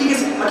 Und wichtig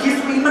ist,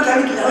 markierst du immer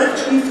gleich mit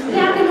Leuchtschriften.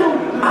 Ja, genau.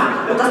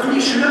 Und dass du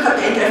die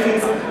Schülerkartei gleich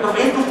findest, und auf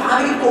wenn du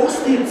farbige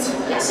Post-its.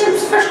 Ja,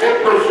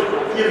 selbstverständlich.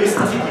 Ihr wisst,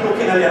 dass ich die noch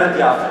kennenlernen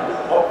darf.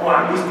 Ab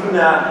morgen bist du in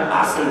einer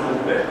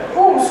Bastelgruppe.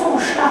 Oh, so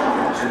stark.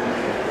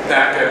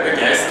 Danke,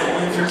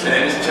 Begeisterung für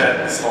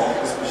Kleinigkeiten ist auch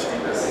was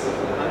Wichtiges.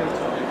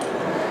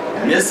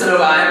 Er müsste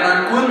aber einmal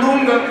einen guten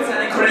Umgang mit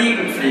seinen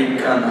Kollegen pflegen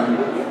können.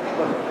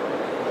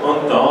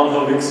 Und dann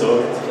habe ich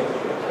gesagt,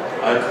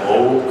 ein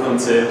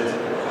Grobkonzept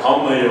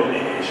haben wir ja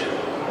eh schon.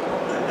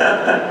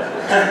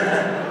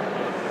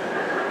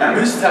 Er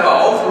müsste aber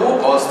auch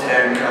Lob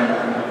austeilen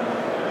können.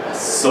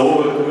 So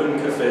einen guten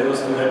Kaffee, was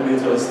du halt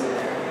mit hast.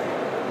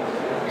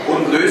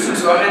 Und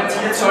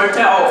lösungsorientiert sollte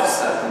er auch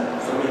sein.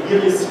 So wie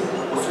hier ist,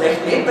 was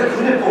vielleicht nicht der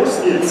grüne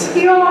Post-it.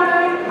 Ja,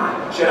 nein.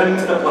 Schau,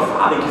 nimmst du ein paar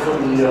farbige von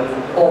mir.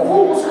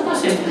 Oh, rosa,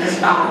 das ist eine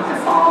starke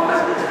Farbe.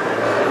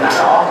 Na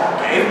schau,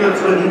 greif nur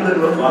zu, nimm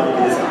nur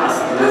farbige, das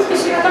passt. Danke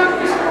sehr,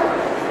 danke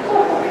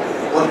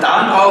sehr. Und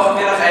dann brauchen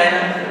wir noch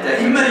einen, der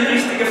immer die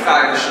richtige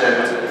Frage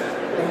stellt.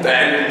 Und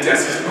einen, der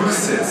sich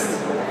durchsetzt.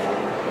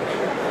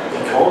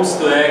 Wie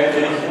kommst du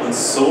eigentlich an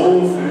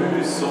so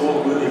viel,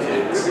 so gute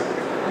Kekse?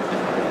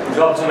 Ich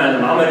habe zu meiner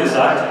Mama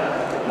gesagt,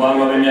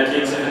 morgen habe ich mir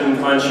Kekse mit einem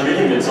Freund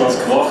Schwilling mit, sonst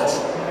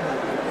kocht's.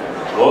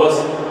 Was?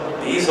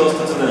 Das hast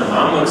du zu deiner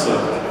Mama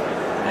gesagt?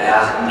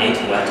 Naja,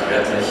 nicht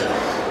wortwörtlich.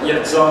 Ich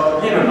habe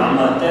gesagt, liebe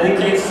Mama, deine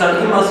Kekse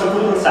sind immer so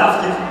gut und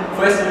saftig.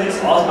 Falls du nichts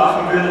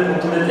ausmachen würdest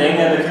und du nicht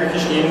länger in der Küche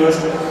stehen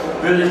musst,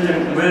 würde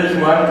ich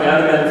morgen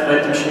gerne meinen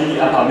Freund im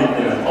Schmiedi ein paar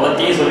mitnehmen. Aber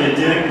das habe ich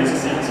direkt ins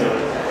Gesicht gesagt.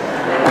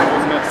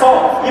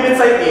 So, ihr mit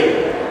der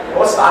Idee.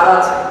 Was war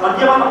das? Wenn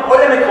wir alle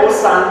mal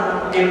groß sind,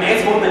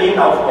 gemeinsam Unternehmen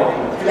aufbauen.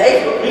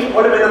 Vielleicht nicht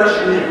alle mit einer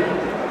Schule.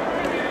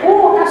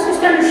 Oh, das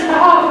ist eine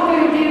starke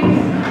Idee.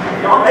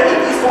 Ja, weil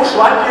die so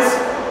stark ist,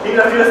 bin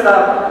dafür, dass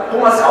der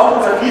Thomas auch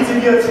unser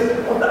Vize wird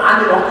und der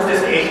Andi macht uns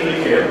das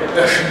Rechtliche.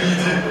 Der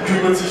Schmiedi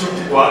kümmert sich um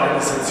die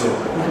Organisation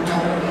und du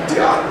um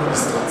die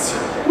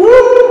Administration.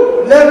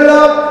 Level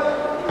up!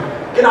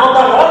 Genau,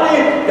 der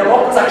Ronny, der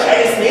macht uns ein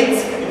gescheites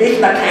Netz, in welchem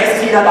der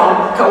Kreisliga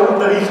dann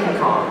unterrichten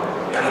kann.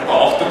 Ja, da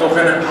braucht er doch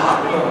einen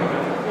Partner.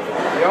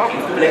 Ja.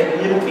 Kennst du vielleicht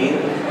irgendwen,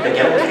 der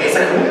gerne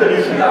Kaiser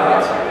unterrichten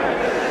darf?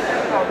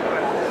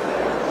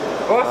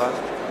 Was?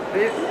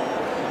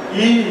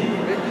 Ich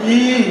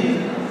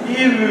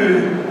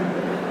will.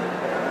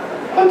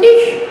 Und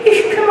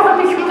ich kümmere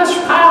mich um das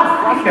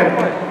Sprachliche.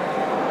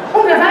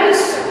 Und wer weiß,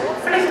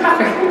 vielleicht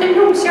mache ich mit den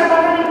Jungs ja mal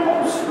einen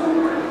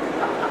Ausflug.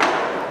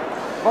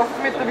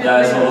 Ja,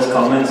 also was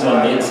kann man in so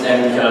einem Netz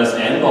eigentlich alles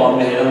einbauen?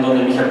 Wir hätten da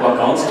nämlich ein paar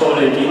ganz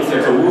tolle Ideen für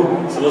KU,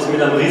 sowas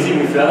mit einem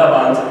riesigen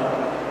Förderband.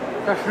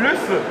 Der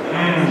Schlüssel?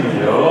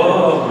 Ja.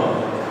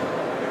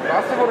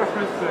 Weißt du, wo der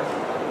Schlüssel ist?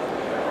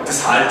 Das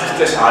halte ich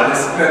gleich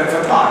alles in einem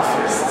Vertrag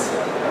fest.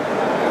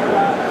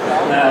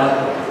 Naja,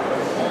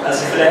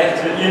 also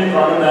vielleicht wird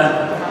irgendwann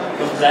mal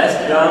nach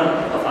 30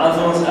 Jahren auf einer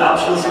von unseren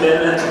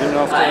Abschlusswelle eine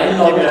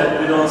Einlage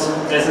wieder uns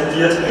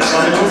präsentiert. Wir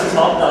sind uns als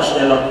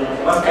Hauptdarsteller.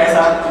 Was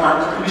Kaiser,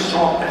 du bist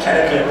schon ein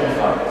kleiner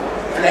Kreativer.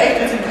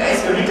 Vielleicht wird es in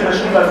 30 Jahren wirklich eine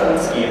Schule für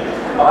uns gehen.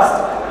 Aber was,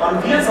 wenn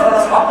wir jetzt aber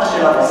das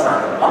Hauptdarsteller was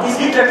sind, wenn das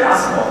wirklich eine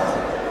Klasse macht,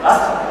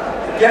 was,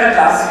 der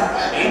Klasse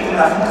steht in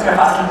einer 50er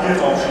fast ein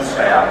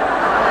Biertraumschussfeier.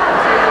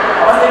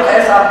 Aber der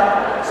Kaiser,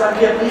 so ein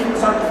kreativen,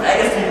 so ein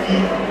freies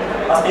Gebiet,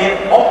 was der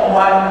ab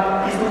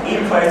morgen bist du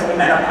ebenfalls in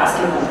meiner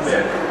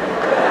Bastelgruppe.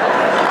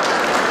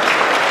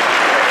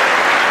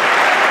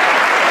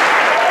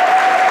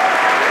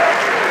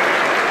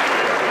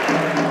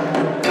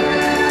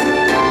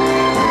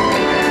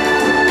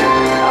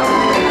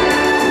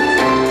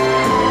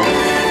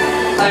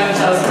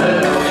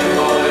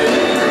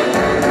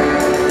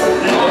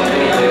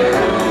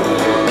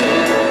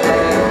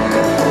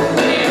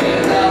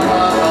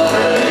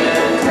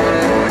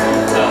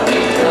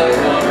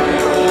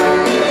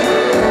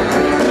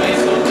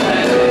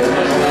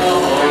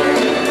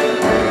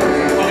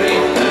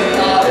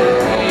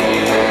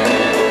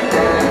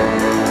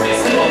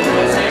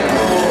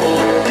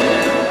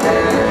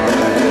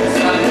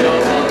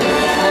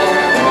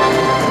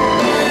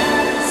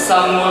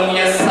 Someone,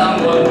 yes,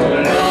 someone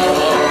will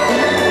know.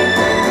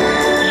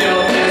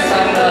 Your yes,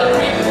 I'm not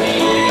with me.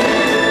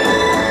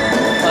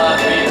 But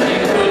with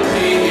him could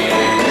be.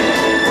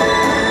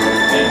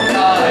 Mit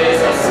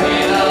Kaiser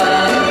Sina.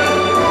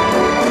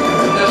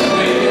 Der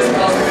Schwede ist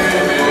das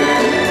Möbel.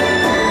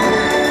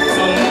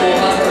 Zum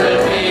Thomas der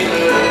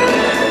Bibel.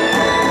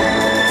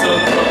 Zum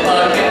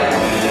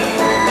Propagenten.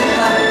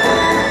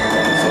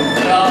 Zum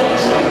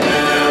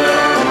Frauenschoneur.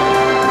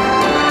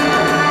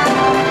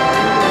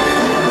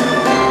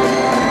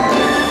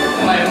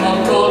 Mein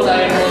Motto,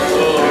 dein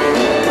Motto,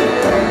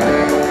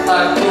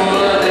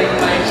 Aktur, denk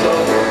mein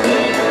Job.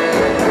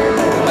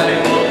 Mein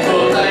Motto,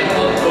 dein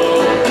Motto,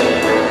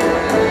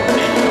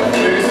 ich auf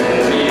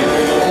höchstem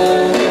Niveau.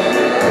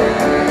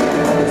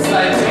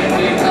 Seit in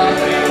den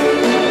April,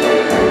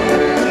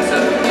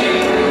 unser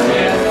Leben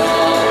wird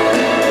nah.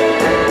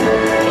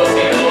 Los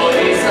in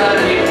Odessa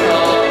lebt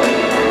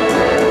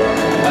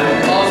beim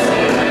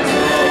Außen mein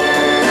Sohn.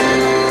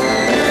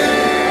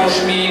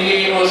 Oshmini,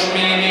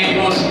 Oshmini,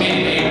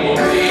 Oshmini.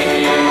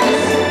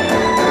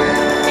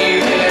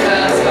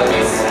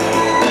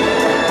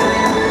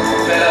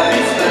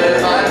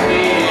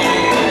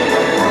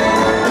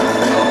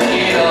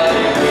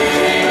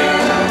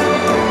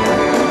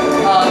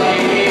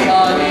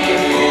 Adi,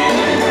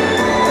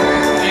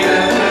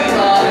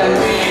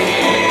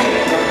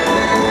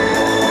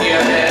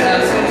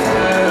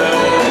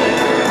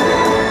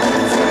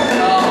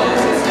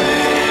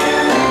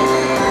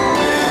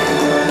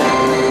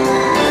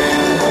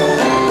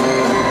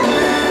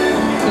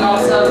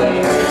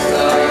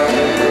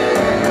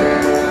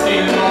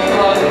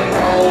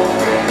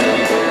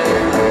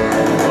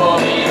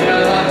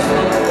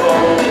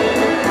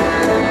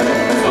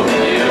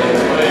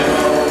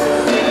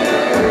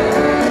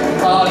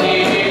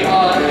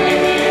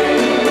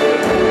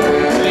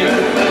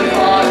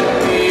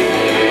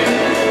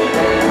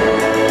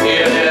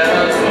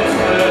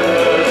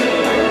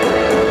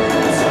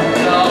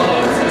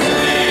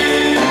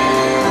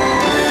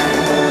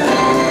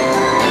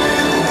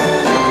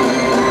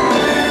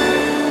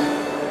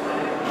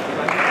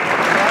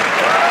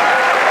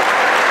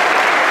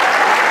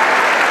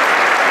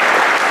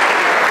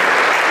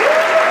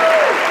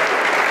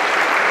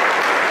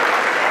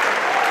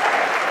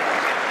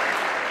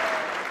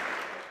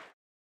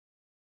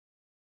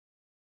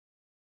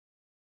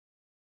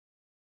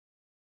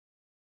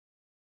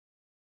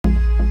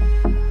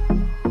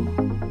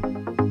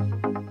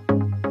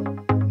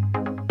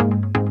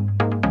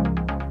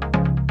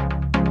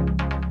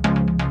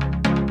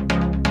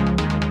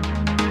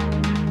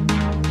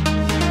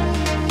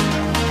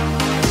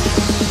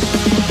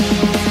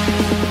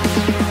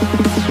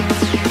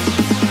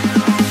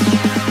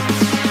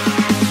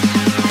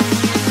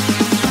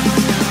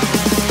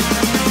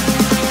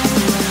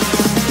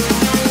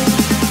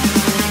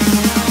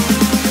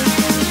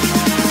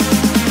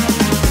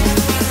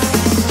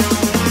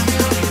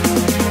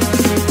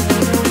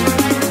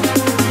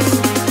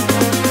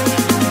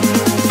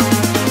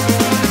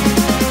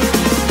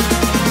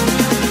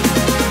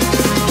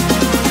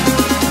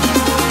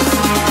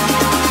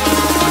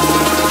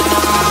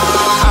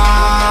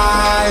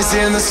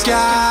 In the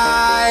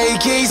sky,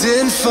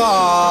 gazing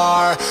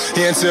far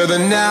into the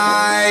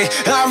night,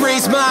 I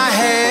raise my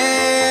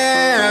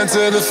hand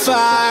to the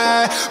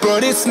fire,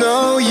 but it's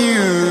no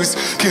use,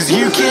 'cause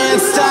you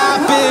can't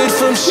stop it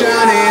from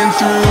shining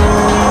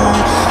through.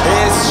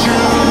 It's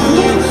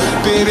true,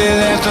 baby,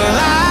 let the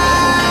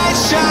light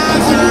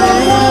shine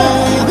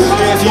through.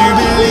 If you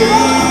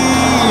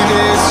believe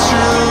it's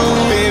true,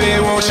 baby,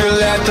 won't you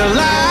let the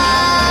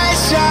light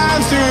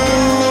shine through?